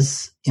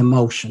is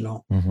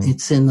emotional. Mm-hmm.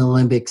 It's in the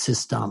limbic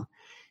system.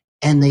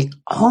 And the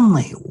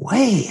only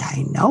way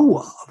I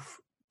know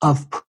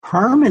of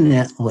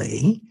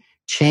permanently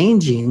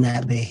changing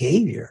that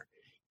behavior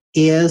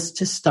is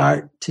to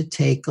start to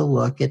take a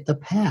look at the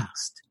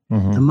past,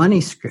 mm-hmm. the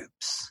money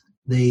scripts,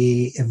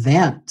 the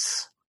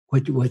events,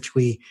 which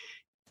we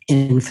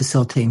in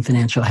Facilitating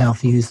Financial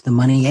Health use the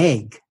money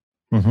egg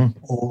mm-hmm.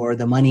 or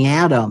the money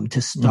atom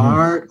to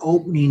start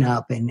opening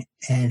up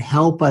and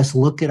help us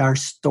look at our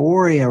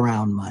story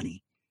around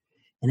money.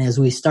 And as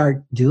we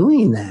start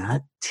doing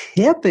that,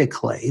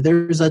 typically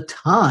there's a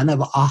ton of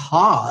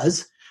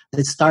ahas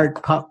that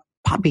start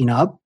popping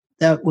up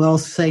that will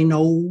say,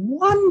 no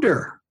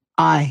wonder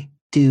I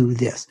do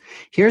this.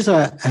 Here's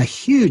a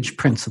huge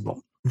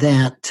principle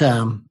that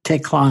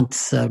Ted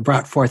Klontz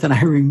brought forth. And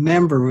I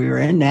remember we were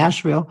in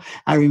Nashville.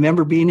 I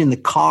remember being in the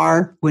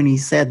car when he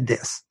said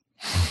this.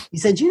 He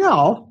said,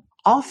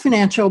 all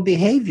financial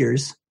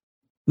behaviors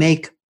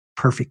make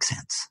perfect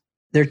sense.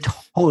 They're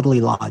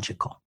totally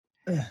logical.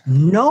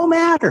 No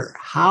matter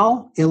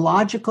how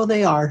illogical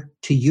they are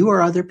to you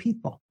or other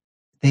people,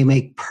 they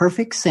make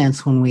perfect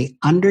sense when we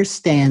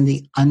understand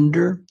the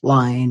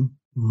underlying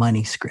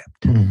money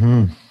script,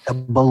 the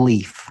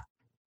belief.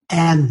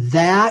 And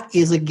that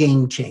is a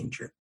game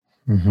changer.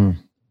 Mm-hmm.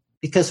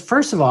 Because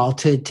first of all,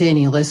 to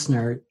any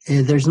listener,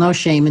 there's no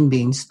shame in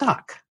being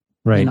stuck.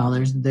 Right.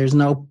 There's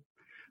no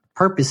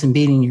purpose in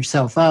beating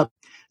yourself up.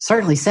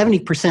 Certainly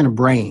 70% of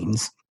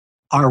brains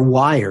are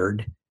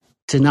wired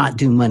to not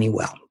do money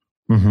well.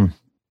 Mm-hmm.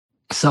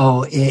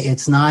 So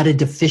it's not a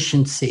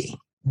deficiency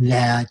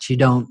that you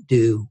don't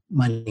do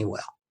money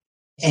well.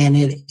 And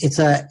it's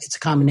a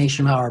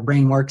combination of how our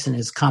brain works, and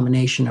it's a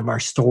combination of our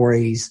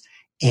stories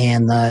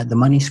and the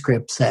money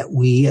scripts that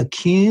we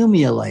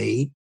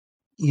accumulate,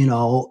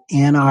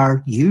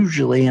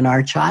 usually in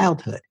our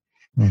childhood.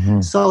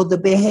 Mm-hmm. So the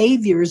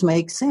behaviors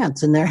make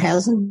sense. And there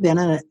hasn't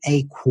been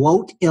a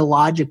quote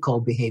illogical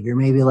behavior,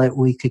 maybe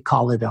we could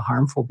call it a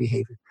harmful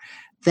behavior,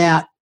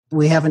 that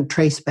we haven't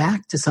traced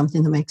back to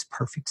something that makes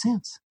perfect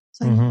sense.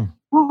 It's like,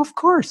 well, of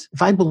course,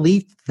 if I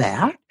believed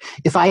that,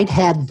 if I'd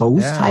had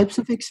those types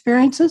of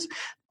experiences,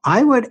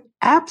 I would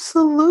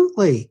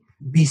absolutely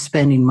be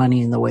spending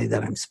money in the way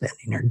that I'm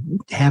spending or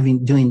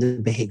doing the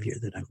behavior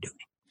that I'm doing.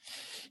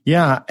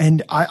 Yeah.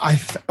 And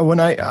when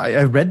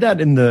I read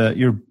that in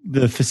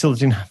the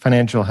Facilitating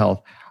Financial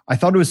Health, I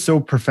thought it was so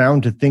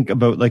profound to think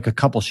about like a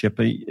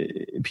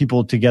coupleship,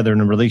 people together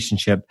in a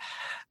relationship.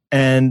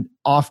 And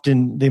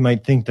often they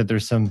might think that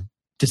there's some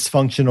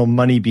dysfunctional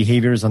money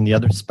behaviors on the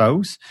other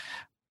spouse.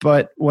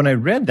 But when I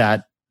read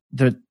that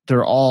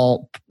they're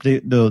all,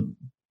 the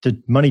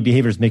money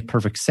behaviors make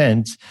perfect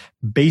sense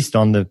based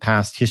on the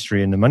past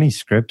history and the money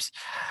scripts,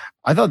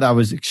 I thought that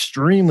was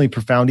extremely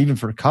profound, even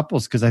for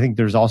couples, because I think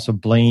there's also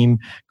blame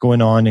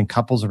going on in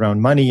couples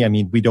around money. I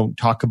mean,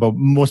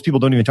 most people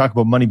don't even talk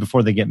about money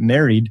before they get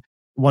married.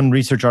 One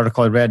research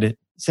article I read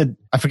said,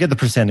 I forget the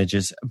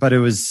percentages, but it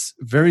was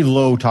very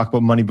low talk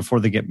about money before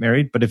they get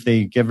married. But if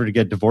they ever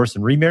get divorced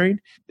and remarried,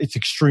 it's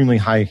extremely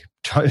high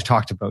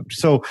talked about.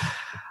 So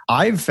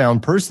I've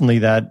found personally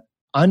that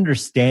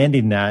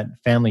understanding that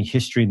family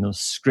history and those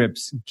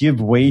scripts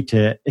give way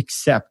to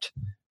accept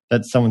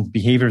that someone's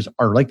behaviors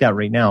are like that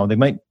right now. They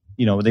might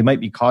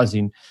be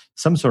causing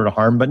some sort of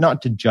harm, but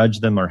not to judge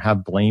them or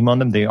have blame on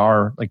them. They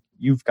are, like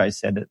you guys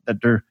said,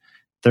 that they're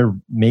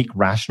make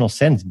rational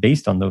sense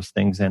based on those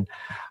things. And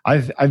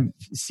I've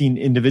seen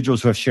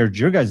individuals who have shared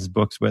your guys'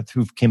 books with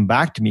who've come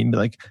back to me and be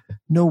like,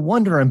 no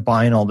wonder I'm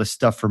buying all this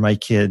stuff for my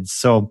kids.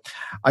 So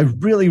I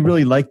really,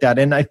 really like that.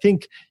 And I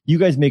think you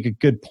guys make a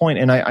good point.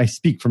 And I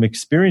speak from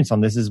experience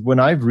on this, is when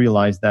I've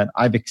realized that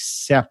I've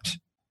accept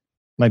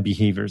my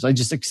behaviors. I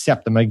just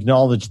accept them. I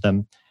acknowledge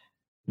them.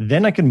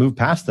 Then I can move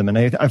past them. And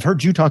I've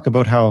heard you talk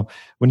about how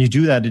when you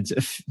do that, it's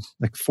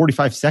like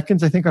 45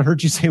 seconds, I think I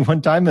heard you say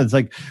one time. It's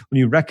like when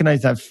you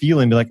recognize that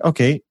feeling, be like,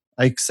 okay,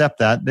 I accept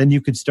that. Then you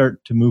could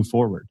start to move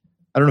forward.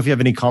 I don't know if you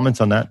have any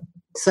comments on that.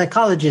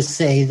 Psychologists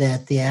say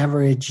that the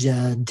average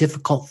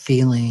difficult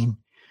feeling,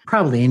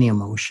 probably any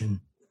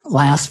emotion,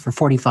 lasts for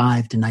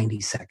 45 to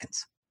 90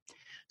 seconds.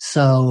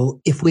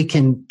 So if we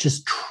can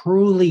just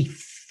truly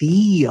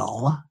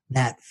feel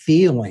that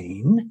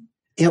feeling,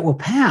 it will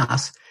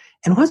pass.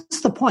 And what's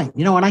the point?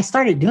 When I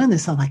started doing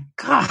this, I'm like,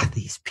 God,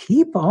 these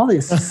people, all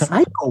this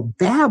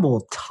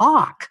psychobabble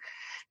talk,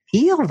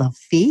 feel the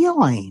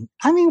feeling.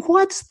 I mean,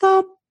 what's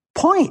the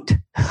point?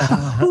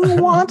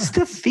 Who wants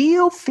to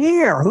feel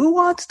fear? Who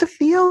wants to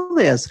feel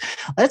this?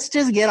 Let's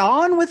just get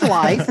on with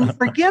life and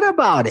forget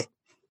about it.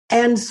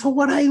 And so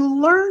what I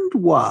learned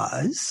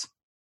was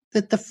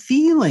that the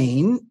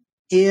feeling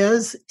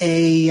is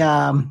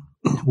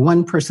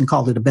one person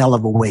called it a bell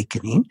of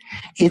awakening.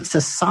 It's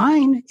a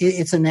sign.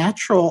 It's a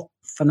natural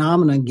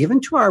phenomenon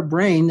given to our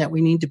brain that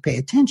we need to pay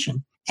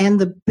attention. And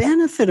the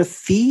benefit of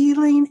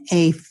feeling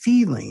a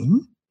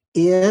feeling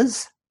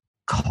is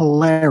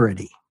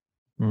clarity.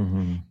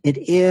 Mm-hmm. It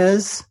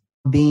is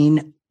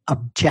being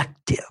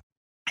objective.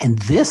 And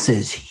this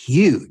is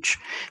huge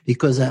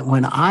because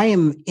when I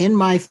am in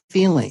my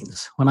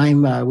feelings,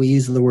 when we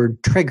use the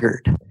word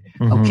triggered,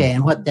 okay,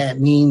 and what that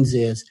means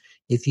is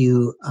if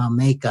you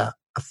make a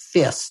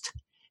fist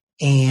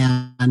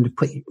and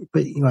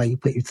you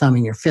put your thumb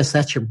in your fist,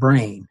 that's your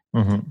brain,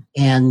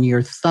 and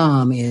your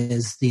thumb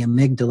is the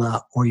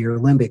amygdala or your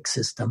limbic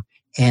system,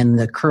 and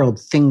the curled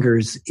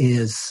fingers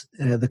is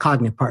the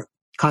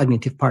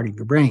cognitive part of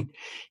your brain.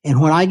 And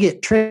when I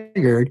get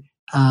triggered,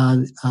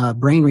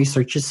 brain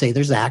researchers say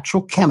there's an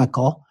actual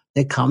chemical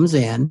that comes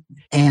in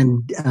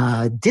and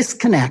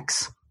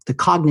disconnects the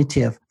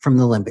cognitive from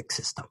the limbic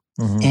system,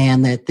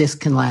 and that this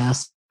can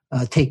last,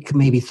 take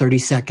maybe 30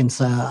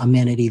 seconds, a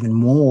minute, even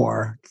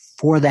more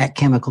for that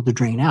chemical to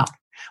drain out.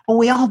 Well,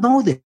 we all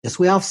know this.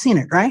 We all have seen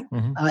it, right?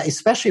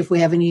 Especially if we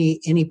have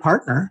any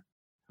partner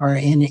or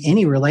in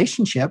any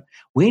relationship,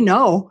 we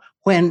know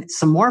when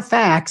some more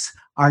facts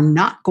are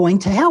not going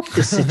to help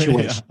this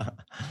situation,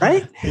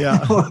 right?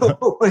 Yeah.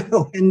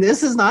 And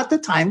this is not the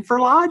time for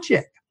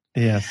logic.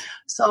 Yes.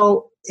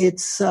 So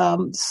it's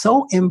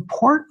so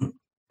important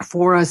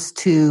for us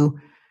to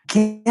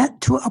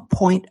get to a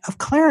point of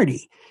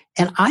clarity.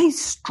 And I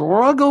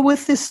struggle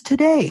with this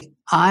today.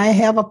 I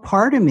have a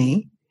part of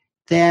me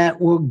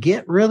that will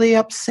get really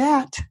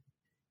upset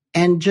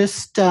and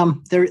just,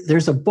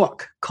 there's a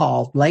book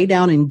called Lay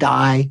Down and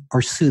Die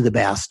or Sue the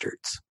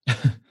Bastards.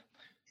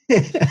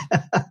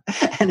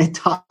 And it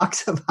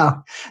talks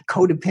about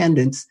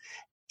codependence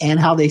and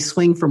how they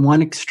swing from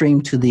one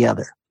extreme to the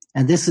other.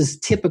 And this is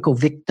typical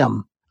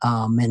victim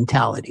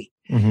mentality.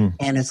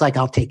 And it's like,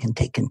 I'll take and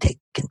take and take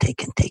and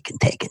take and take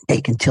and take and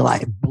take until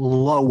I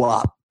blow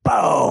up.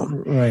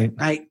 Boom.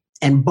 Right.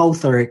 And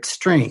both are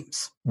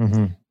extremes.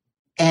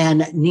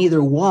 And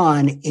neither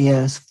one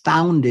is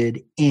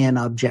founded in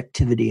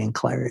objectivity and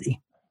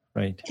clarity.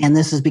 Right. And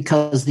this is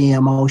because the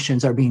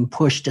emotions are being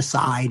pushed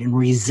aside and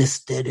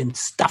resisted and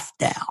stuffed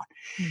down.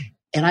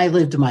 And I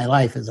lived my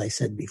life, as I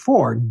said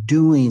before,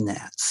 doing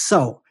that.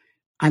 So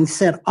I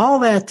said all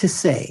that to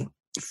say,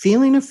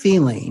 feeling a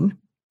feeling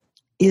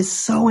is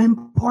so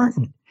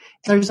important.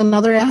 There's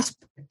another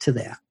aspect to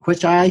that,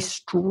 which I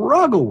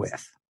struggle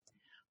with.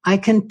 I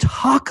can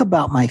talk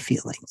about my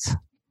feelings,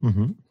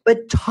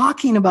 but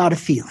talking about a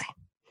feeling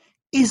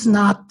is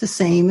not the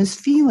same as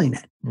feeling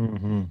it.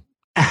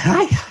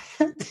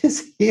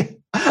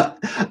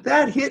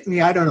 That hit me,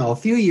 I don't know, a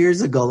few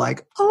years ago,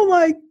 like, oh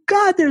my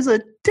God, there's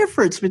a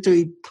difference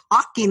between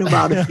talking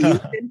about a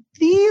feeling and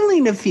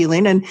feeling a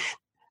feeling. And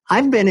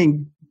I've been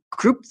in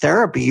group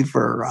therapy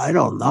for, I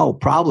don't know,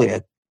 probably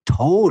a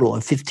total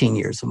of 15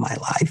 years of my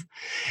life.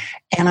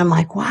 And I'm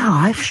like, wow,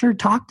 I've sure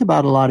talked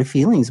about a lot of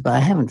feelings, but I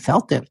haven't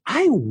felt it.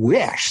 I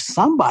wish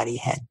somebody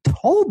had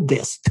told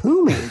this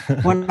to me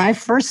when I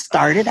first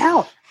started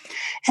out.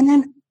 And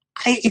then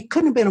it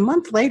couldn't have been a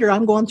month later.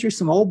 I'm going through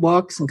some old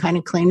books and kind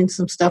of cleaning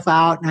some stuff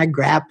out. And I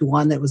grabbed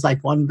one that was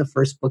like one of the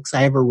first books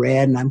I ever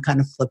read. And I'm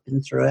kind of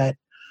flipping through it.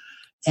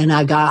 And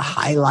I got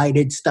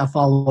highlighted stuff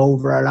all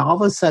over. And all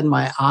of a sudden,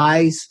 my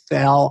eyes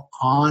fell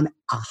on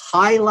a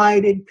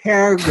highlighted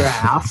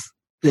paragraph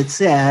that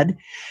said,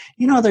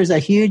 you know, there's a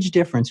huge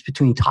difference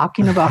between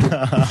talking about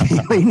a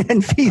feeling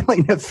and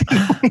feeling a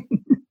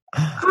feeling.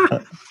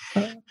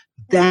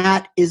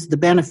 That is the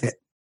benefit.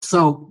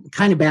 So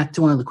kind of back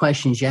to one of the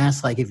questions you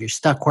asked, like if you're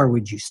stuck, where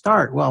would you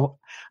start? Well,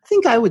 I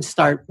think I would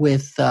start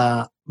with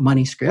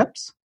money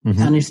scripts,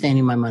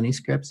 understanding my money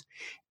scripts.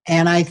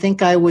 And I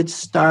think I would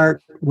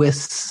start with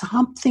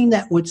something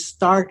that would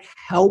start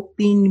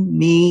helping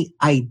me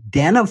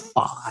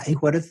identify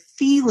what a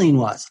feeling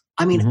was.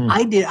 I mean,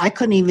 I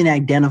couldn't even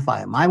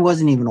identify them. I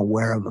wasn't even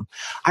aware of them.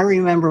 I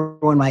remember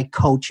when my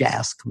coach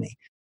asked me,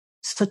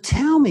 so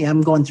tell me,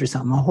 I'm going through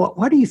something.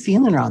 What are you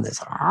feeling around this?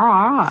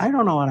 I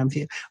don't know what I'm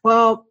feeling.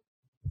 Well,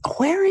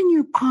 where in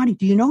your body?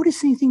 Do you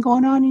notice anything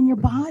going on in your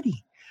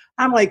body?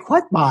 I'm like,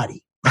 what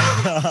body?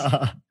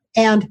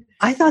 And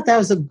I thought that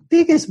was the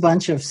biggest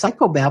bunch of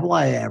psychobabble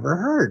I ever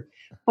heard.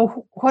 But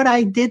what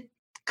I did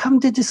come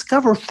to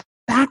discover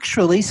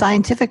factually,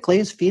 scientifically,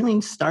 is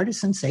feelings start as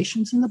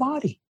sensations in the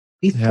body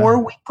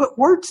before we put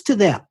words to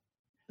them.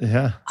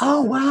 Yeah.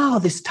 Oh, wow,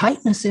 this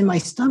tightness in my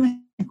stomach.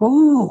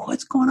 Oh,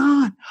 what's going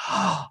on?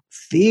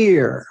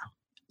 Fear.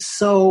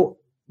 So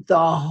the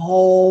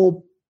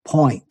whole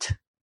point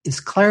is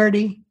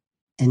clarity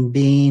and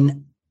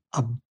being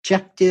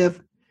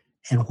objective.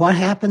 And what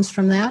happens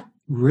from that?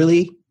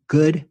 Really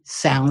good,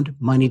 sound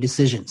money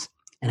decisions.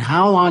 And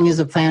how long as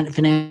a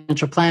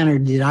financial planner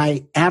did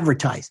I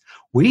advertise?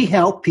 We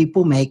help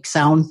people make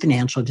sound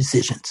financial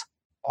decisions.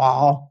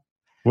 Oh,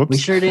 we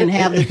sure didn't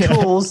have the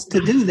tools to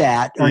do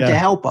that or to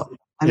help them.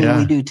 I mean,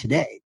 we do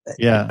today.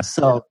 But,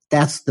 so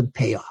that's the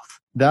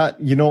payoff. That,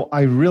 you know,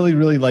 I really,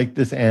 really like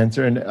this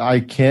answer. And I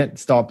can't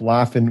stop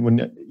laughing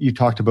when you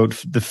talked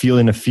about the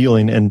feeling of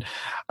feeling. And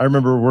I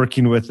remember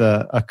working with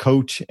a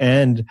coach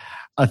and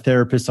a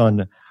therapist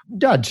on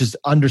just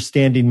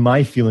understanding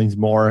my feelings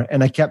more.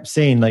 And I kept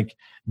saying, like,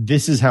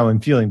 this is how I'm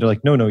feeling. They're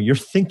like, no, you're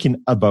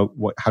thinking about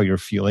how you're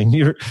feeling.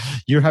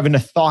 You're having a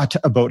thought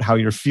about how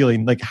you're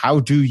feeling. Like, how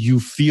do you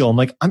feel? I'm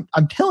like,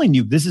 I'm telling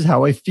you, this is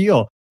how I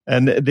feel.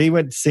 And they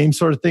went same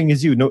sort of thing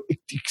as you. No,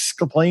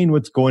 explain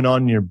what's going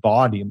on in your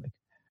body. I'm like,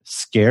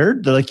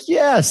 scared? They're like,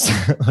 yes.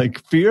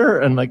 Like fear.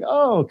 And like,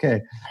 oh,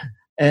 okay.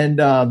 And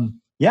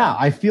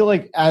I feel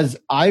like as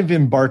I've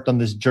embarked on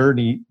this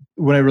journey,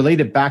 when I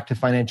relate it back to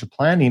financial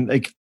planning,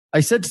 like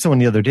I said to someone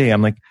the other day,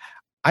 I'm like,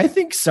 I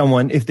think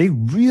someone, if they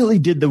really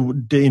did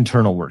the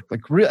internal work,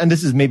 like and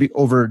this is maybe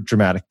over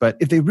dramatic, but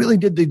if they really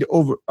did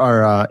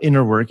the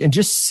inner work and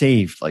just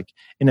saved like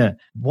in a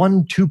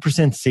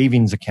 1-2%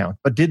 savings account,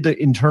 but did the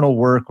internal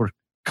work, were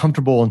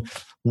comfortable in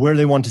where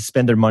they want to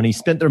spend their money,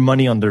 spent their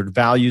money on their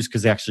values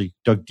because they actually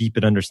dug deep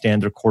and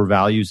understand their core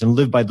values and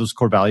live by those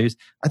core values,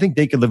 I think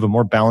they could live a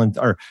more balanced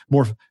or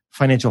more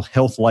financial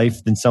health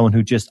life than someone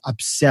who just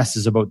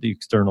obsesses about the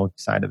external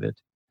side of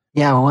it.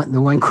 Yeah,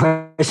 the one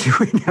question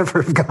we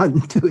never have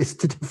gotten to is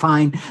to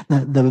define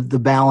the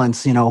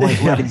balance.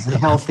 What is a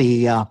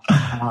healthy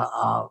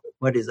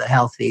what does a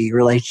healthy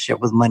relationship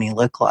with money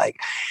look like?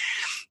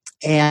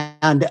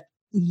 And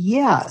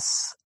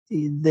yes,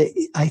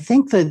 I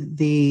think that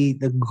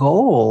the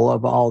goal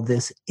of all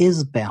this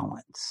is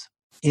balance.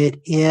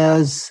 It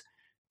is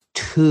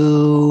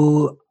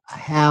to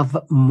have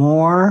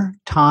more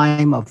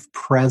time of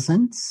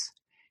presence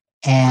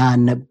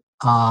and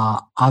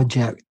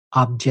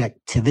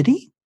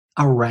objectivity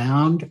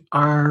around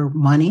our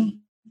money.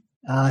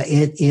 I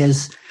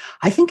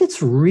think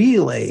it's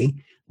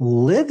really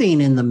living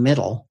in the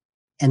middle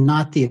and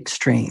not the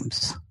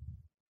extremes,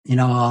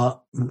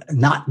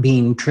 not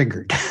being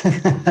triggered,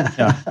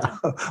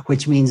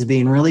 which means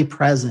being really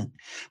present.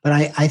 But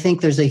I think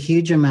there's a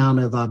huge amount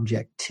of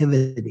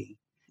objectivity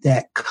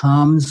that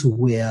comes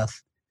with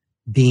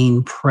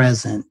being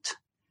present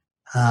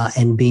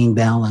and being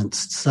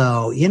balanced.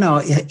 So,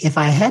 if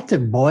I had to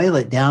boil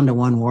it down to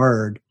one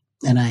word,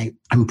 and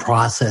I'm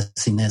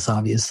processing this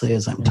obviously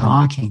as I'm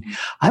talking,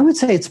 I would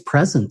say it's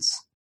presence.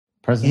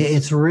 Presence.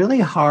 It's really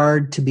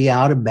hard to be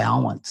out of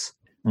balance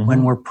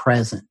when we're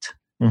present.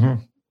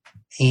 Mm-hmm.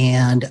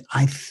 And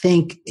I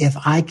think if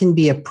I can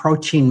be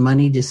approaching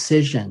money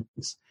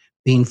decisions,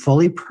 being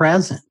fully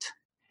present,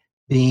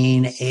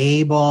 being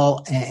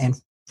able and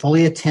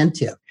fully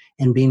attentive,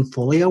 and being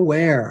fully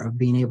aware of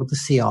being able to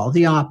see all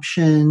the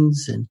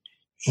options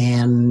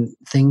and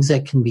things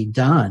that can be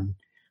done,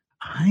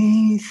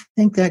 I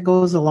think that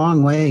goes a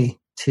long way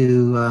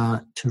to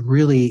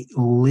really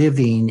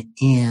living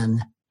in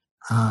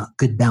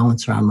good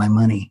balance around my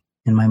money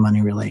and my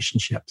money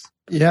relationships.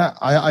 Yeah,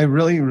 I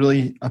really,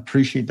 really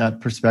appreciate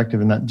that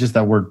perspective and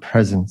that word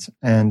presence.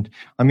 And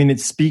I mean, it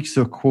speaks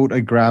to a quote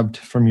I grabbed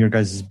from your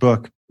guys'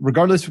 book.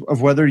 Regardless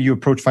of whether you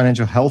approach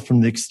financial health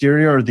from the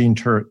exterior or the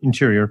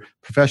interior,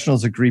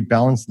 professionals agree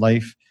balanced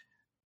life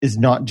is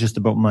not just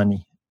about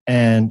money.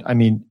 And I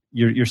mean,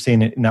 you're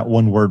saying it in that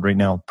one word right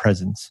now,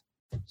 presence.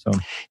 So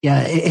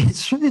yeah,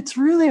 it's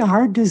really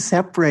hard to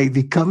separate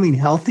becoming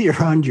healthy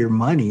around your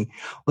money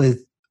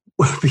with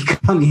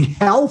becoming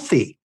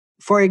healthy.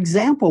 For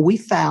example, we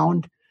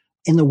found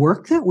in the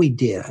work that we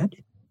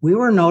did, we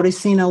were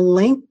noticing a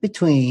link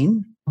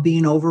between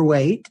being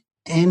overweight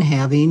and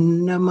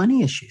having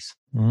money issues.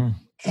 Mm.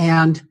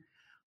 And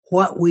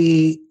what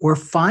we were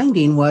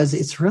finding was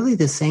it's really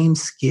the same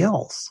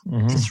skills.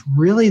 Mm-hmm. It's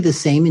really the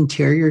same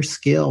interior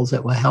skills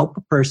that will help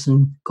a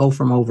person go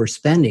from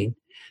overspending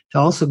to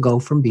also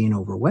go from being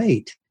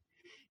overweight.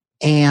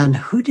 And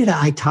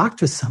I talked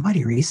to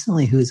somebody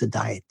recently who's a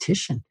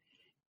dietitian,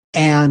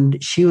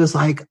 and she was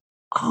like,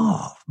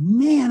 oh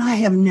man, I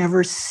have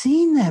never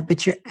seen that,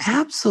 but you're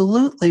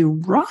absolutely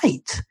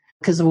right.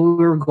 Because we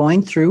were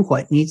going through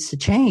what needs to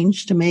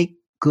change to make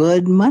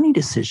good money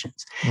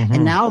decisions. Mm-hmm.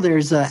 And now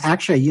there's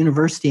actually a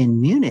university in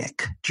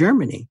Munich,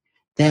 Germany,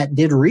 that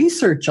did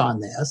research on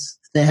this,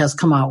 that has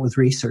come out with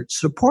research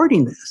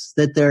supporting this,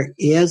 that there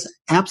is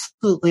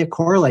absolutely a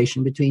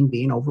correlation between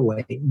being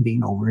overweight and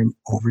being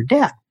over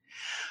debt.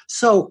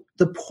 So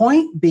the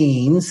point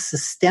being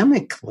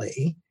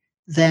systemically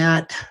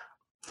that,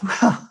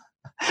 well,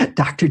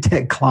 Dr.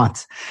 Ted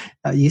Klontz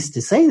used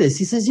to say this.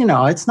 He says,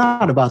 it's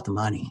not about the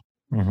money.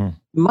 Mm-hmm.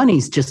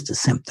 Money's just a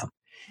symptom.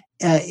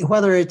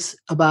 Whether it's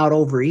about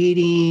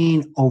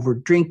overeating, over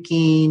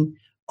drinking,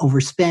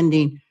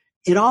 overspending,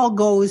 it all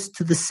goes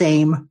to the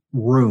same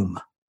room.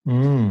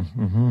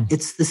 Mm-hmm.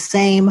 It's the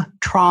same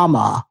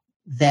trauma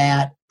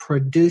that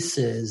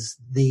produces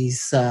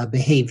these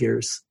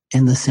behaviors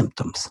and the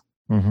symptoms.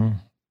 Mm-hmm.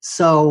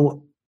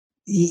 So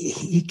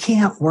you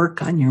can't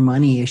work on your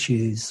money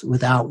issues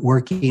without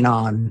working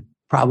on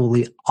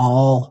probably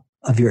all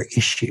of your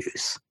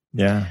issues.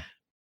 Yeah.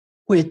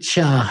 Which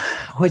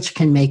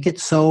can make it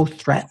so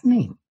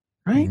threatening,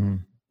 right? Mm-hmm.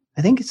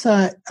 I think it's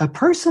a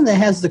person that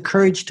has the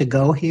courage to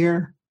go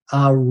here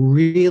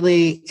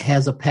really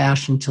has a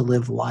passion to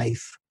live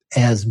life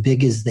as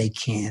big as they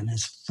can,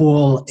 as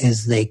full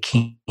as they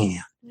can,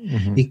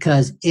 mm-hmm.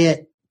 because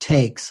it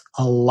takes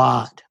a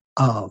lot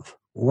of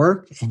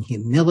work and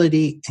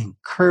humility and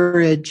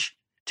courage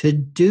to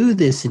do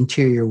this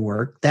interior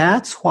work.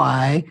 That's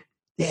why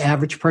the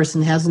average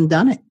person hasn't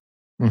done it.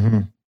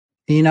 Mm-hmm.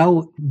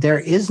 There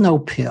is no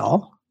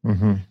pill.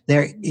 Mm-hmm.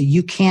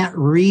 You can't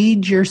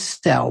read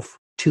yourself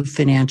to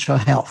financial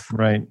health.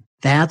 Right.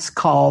 That's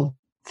called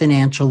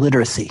financial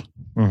literacy.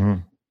 Mm-hmm.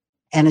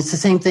 And it's the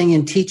same thing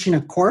in teaching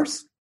a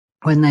course.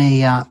 When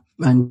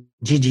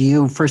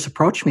GGU first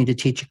approached me to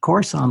teach a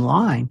course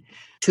online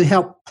to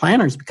help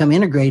planners become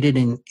integrated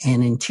in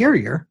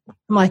interior,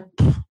 I'm like,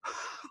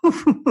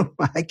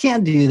 I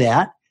can't do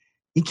that.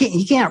 You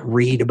can't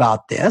read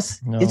about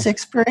this. No. It's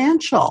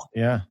experiential.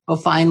 Yeah. Well,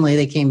 finally,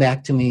 they came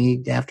back to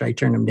me after I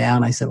turned them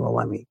down. I said, well,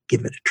 let me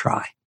give it a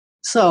try.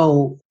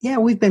 So, yeah,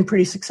 we've been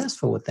pretty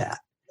successful with that.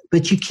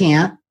 But you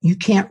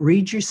can't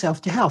read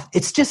yourself to health.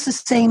 It's just the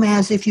same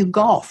as if you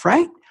golf,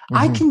 right? Mm-hmm.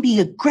 I can be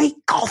a great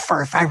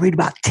golfer if I read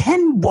about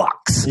 10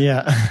 books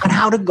on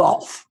how to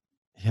golf.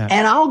 Yeah.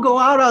 And I'll go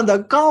out on the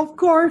golf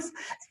course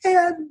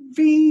and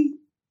be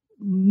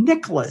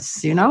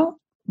Nicholas,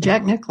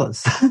 Jack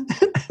Nicklaus.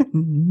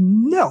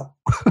 No.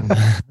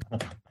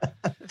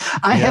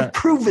 I have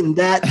proven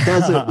that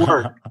doesn't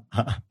work.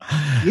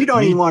 You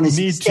don't even want to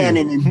be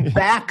standing in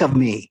back of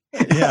me.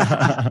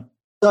 Yeah.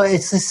 So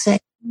it's the same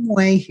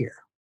way here.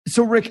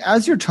 So Rick,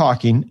 as you're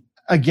talking,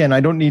 again, I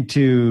don't need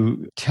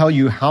to tell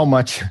you how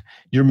much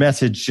your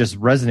message just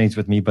resonates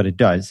with me, but it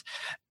does.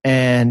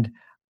 And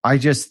I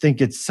just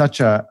think it's such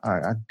a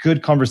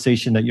good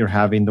conversation that you're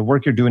having. The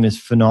work you're doing is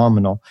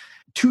phenomenal.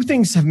 Two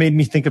things have made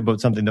me think about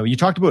something, though. You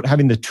talked about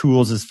having the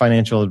tools as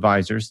financial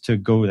advisors to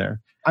go there.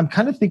 I'm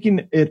kind of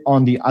thinking it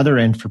on the other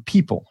end for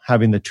people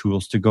having the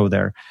tools to go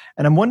there.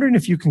 And I'm wondering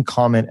if you can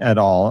comment at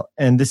all.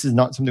 And this is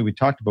not something we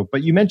talked about,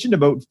 but you mentioned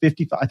about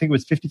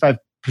 55%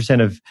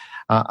 of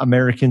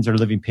Americans are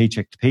living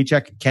paycheck to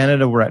paycheck.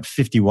 Canada, we're at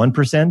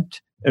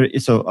 51%.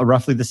 So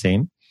roughly the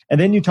same.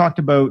 And then you talked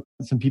about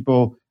some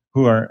people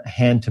who are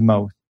hand to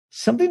mouth.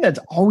 Something that's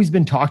always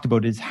been talked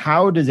about is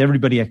how does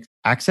everybody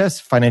access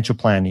financial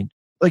planning?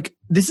 Like,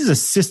 this is a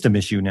system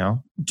issue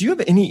now. Do you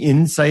have any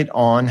insight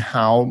on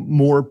how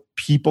more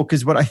people,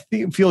 because what I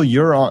feel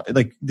you're on,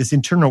 like this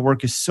internal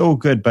work is so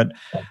good, but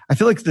I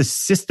feel like the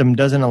system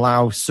doesn't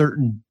allow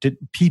certain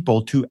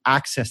people to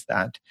access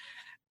that.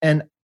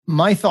 And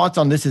my thoughts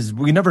on this is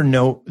we never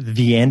know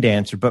the end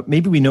answer, but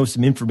maybe we know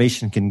some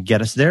information can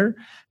get us there.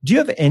 Do you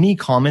have any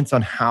comments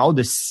on how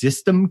the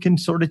system can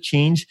sort of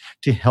change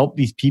to help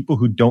these people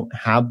who don't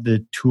have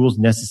the tools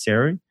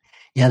necessary?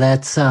 Yeah,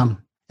 that's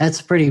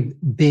a pretty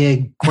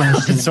big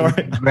question I've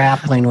been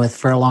grappling with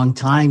for a long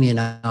time, and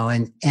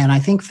I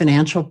think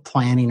financial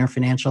planning or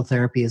financial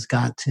therapy has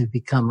got to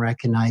become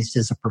recognized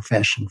as a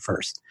profession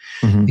first.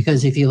 Mm-hmm.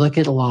 Because if you look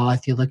at law,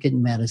 if you look at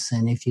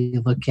medicine, if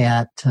you look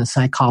at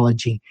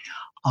psychology,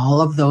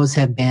 all of those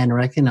have been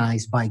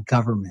recognized by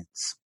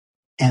governments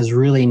as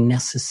really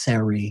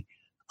necessary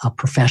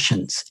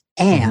professions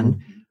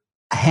and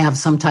have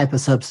some type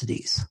of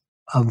subsidies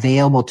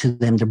available to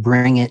them to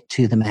bring it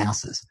to the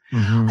masses.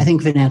 Mm-hmm. I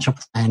think financial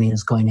planning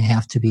is going to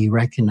have to be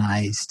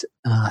recognized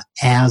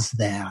as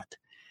that.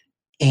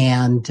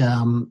 And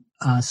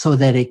so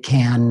that it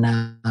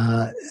can,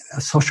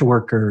 social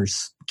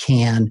workers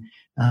can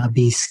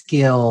be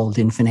skilled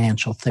in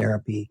financial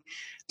therapy.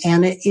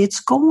 And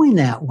it's going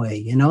that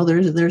way.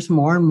 There's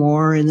more and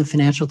more in the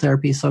Financial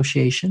Therapy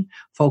Association,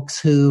 folks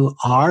who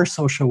are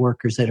social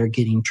workers that are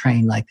getting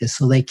trained like this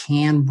so they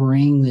can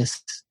bring this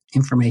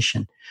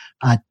information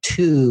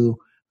to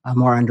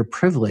more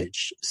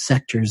underprivileged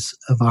sectors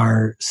of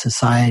our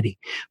society.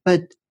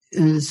 But,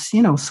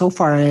 so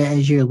far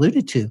as you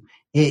alluded to,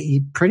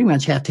 you pretty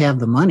much have to have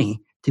the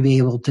money to be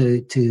able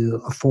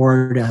to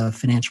afford a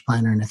financial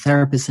planner and a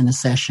therapist in a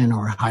session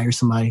or hire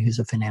somebody who's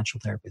a financial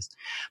therapist.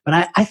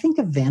 But I think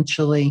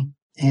eventually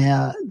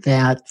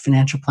that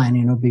financial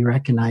planning will be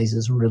recognized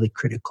as a really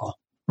critical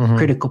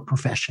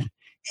profession,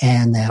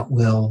 and that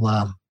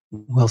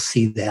we'll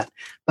see that.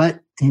 But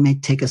it may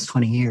take us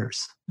 20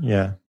 years.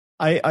 Yeah.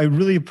 I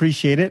really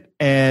appreciate it.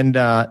 And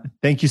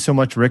thank you so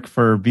much, Rick,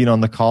 for being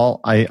on the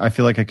call. I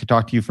feel like I could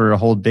talk to you for a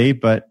whole day,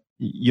 but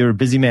you're a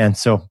busy man.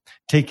 So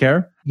take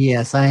care.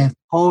 Yes, I have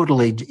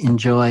totally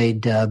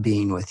enjoyed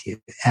being with you.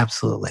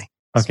 Absolutely.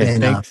 It's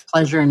been a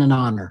pleasure and an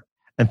honor.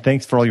 And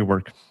thanks for all your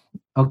work.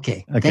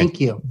 Okay. Thank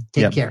you.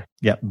 Take care.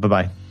 Yeah.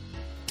 Bye-bye.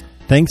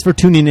 Thanks for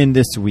tuning in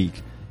this week.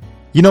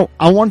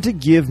 I want to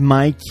give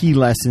my key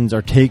lessons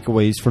or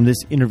takeaways from this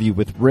interview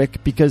with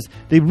Rick because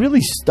they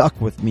really stuck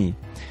with me.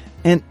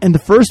 And the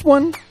first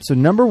one, so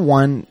number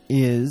one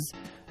is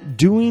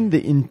doing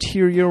the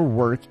interior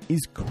work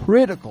is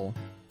critical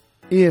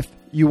if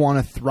you want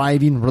a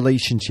thriving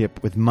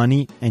relationship with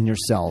money and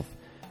yourself.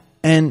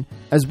 And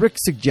as Rick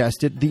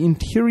suggested, the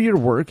interior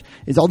work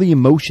is all the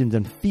emotions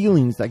and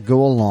feelings that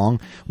go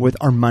along with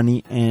our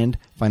money and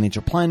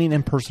financial planning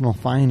and personal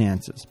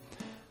finances.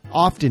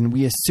 Often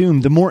we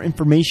assume the more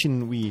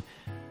information we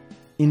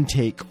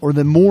intake or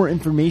the more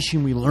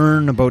information we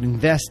learn about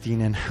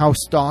investing and how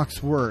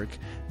stocks work,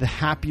 the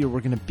happier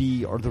we're going to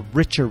be or the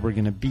richer we're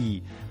going to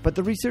be. But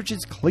the research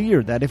is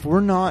clear that if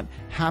we're not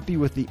happy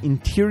with the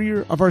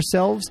interior of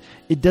ourselves,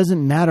 it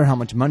doesn't matter how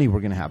much money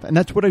we're going to have. And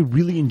that's what I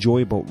really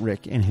enjoy about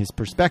Rick and his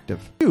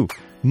perspective.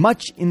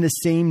 Much in the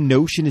same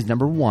notion as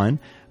number one,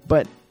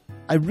 but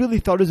I really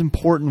thought it was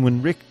important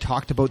when Rick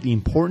talked about the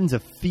importance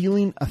of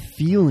feeling a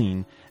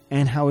feeling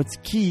and how it's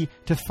key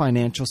to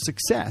financial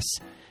success.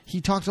 He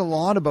talked a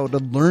lot about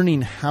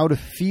learning how to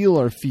feel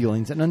our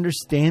feelings and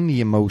understand the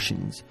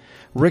emotions.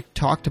 Rick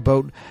talked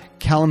about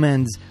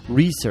Kahneman's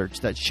research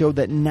that showed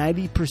that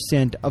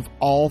 90% of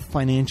all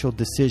financial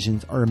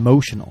decisions are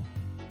emotional.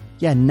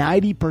 Yeah,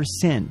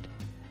 90%.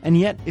 And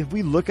yet, if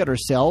we look at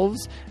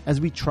ourselves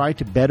as we try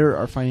to better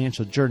our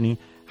financial journey,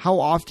 how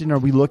often are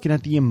we looking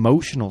at the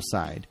emotional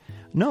side?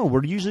 No,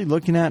 we're usually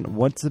looking at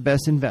what's the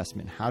best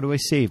investment? How do I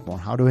save more?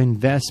 How do I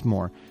invest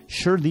more?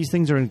 Sure, these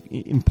things are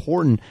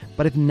important,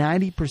 but if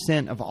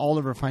 90% of all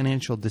of our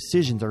financial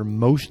decisions are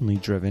emotionally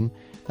driven,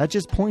 that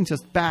just points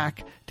us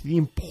back to the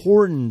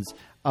importance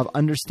of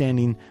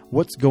understanding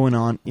what's going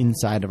on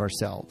inside of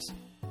ourselves.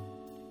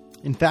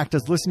 In fact, I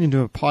was listening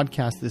to a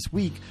podcast this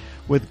week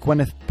with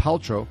Gwyneth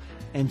Paltrow,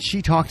 and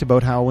she talked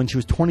about how when she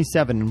was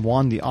 27 and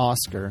won the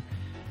Oscar,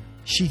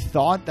 she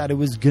thought that it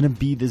was going to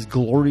be this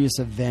glorious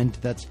event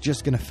that's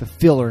just going to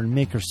fulfill her and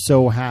make her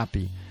so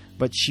happy.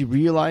 But she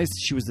realized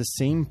she was the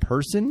same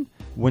person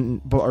she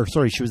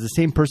was the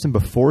same person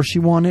before she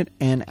won it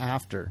and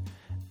after.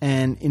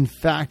 And in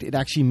fact, it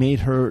actually made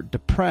her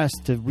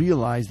depressed to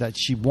realize that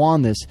she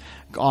won this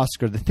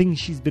Oscar, the thing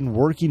she's been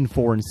working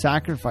for and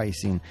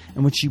sacrificing.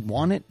 And when she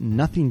won it,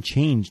 nothing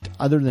changed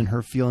other than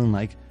her feeling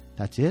like,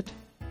 that's it.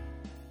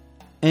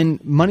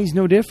 And money's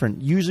no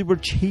different. Usually we're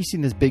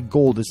chasing this big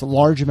goal, this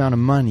large amount of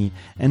money.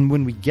 And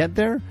when we get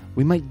there,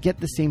 we might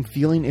get the same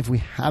feeling if we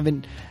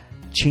haven't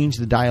changed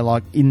the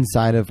dialogue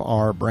inside of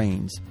our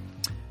brains.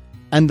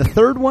 And the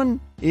third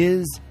one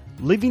is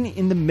living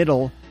in the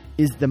middle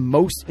is the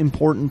most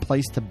important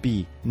place to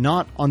be,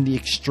 not on the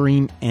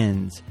extreme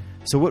ends.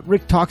 So what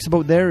Rick talks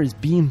about there is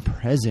being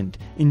present,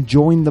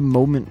 enjoying the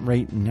moment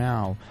right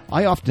now.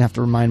 I often have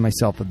to remind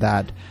myself of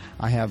that.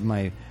 I have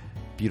my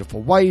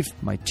beautiful wife,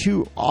 my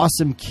 2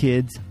 awesome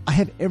kids. I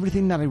have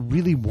everything that I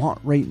really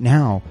want right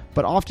now.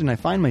 But often I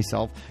find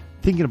myself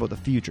thinking about the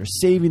future,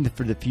 saving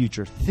for the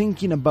future,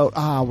 thinking about,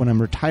 when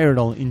I'm retired,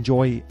 I'll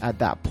enjoy at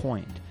that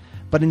point.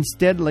 But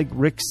instead, like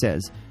Rick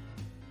says,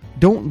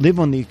 don't live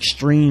on the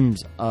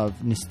extremes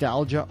of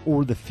nostalgia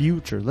or the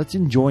future. Let's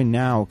enjoy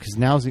now, because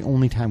now's the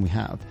only time we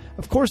have.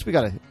 Of course, we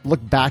got to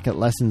look back at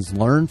lessons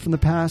learned from the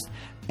past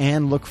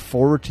and look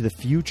forward to the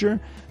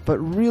future. But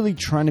really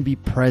trying to be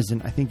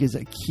present, I think, is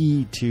a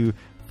key to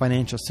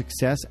financial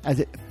success, as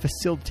it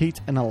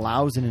facilitates and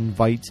allows and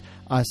invites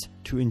us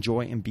to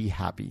enjoy and be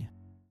happy.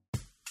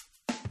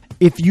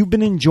 If you've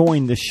been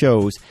enjoying the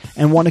shows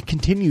and want to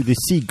continue to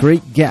see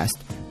great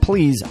guests,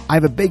 please, I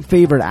have a big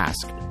favor to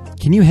ask.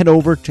 Can you head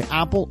over to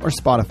Apple or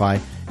Spotify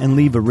and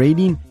leave a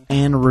rating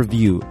and a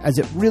review, as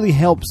it really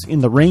helps in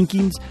the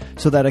rankings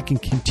so that I can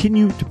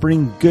continue to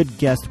bring good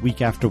guests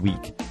week after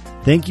week.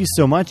 Thank you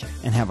so much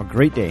and have a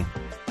great day.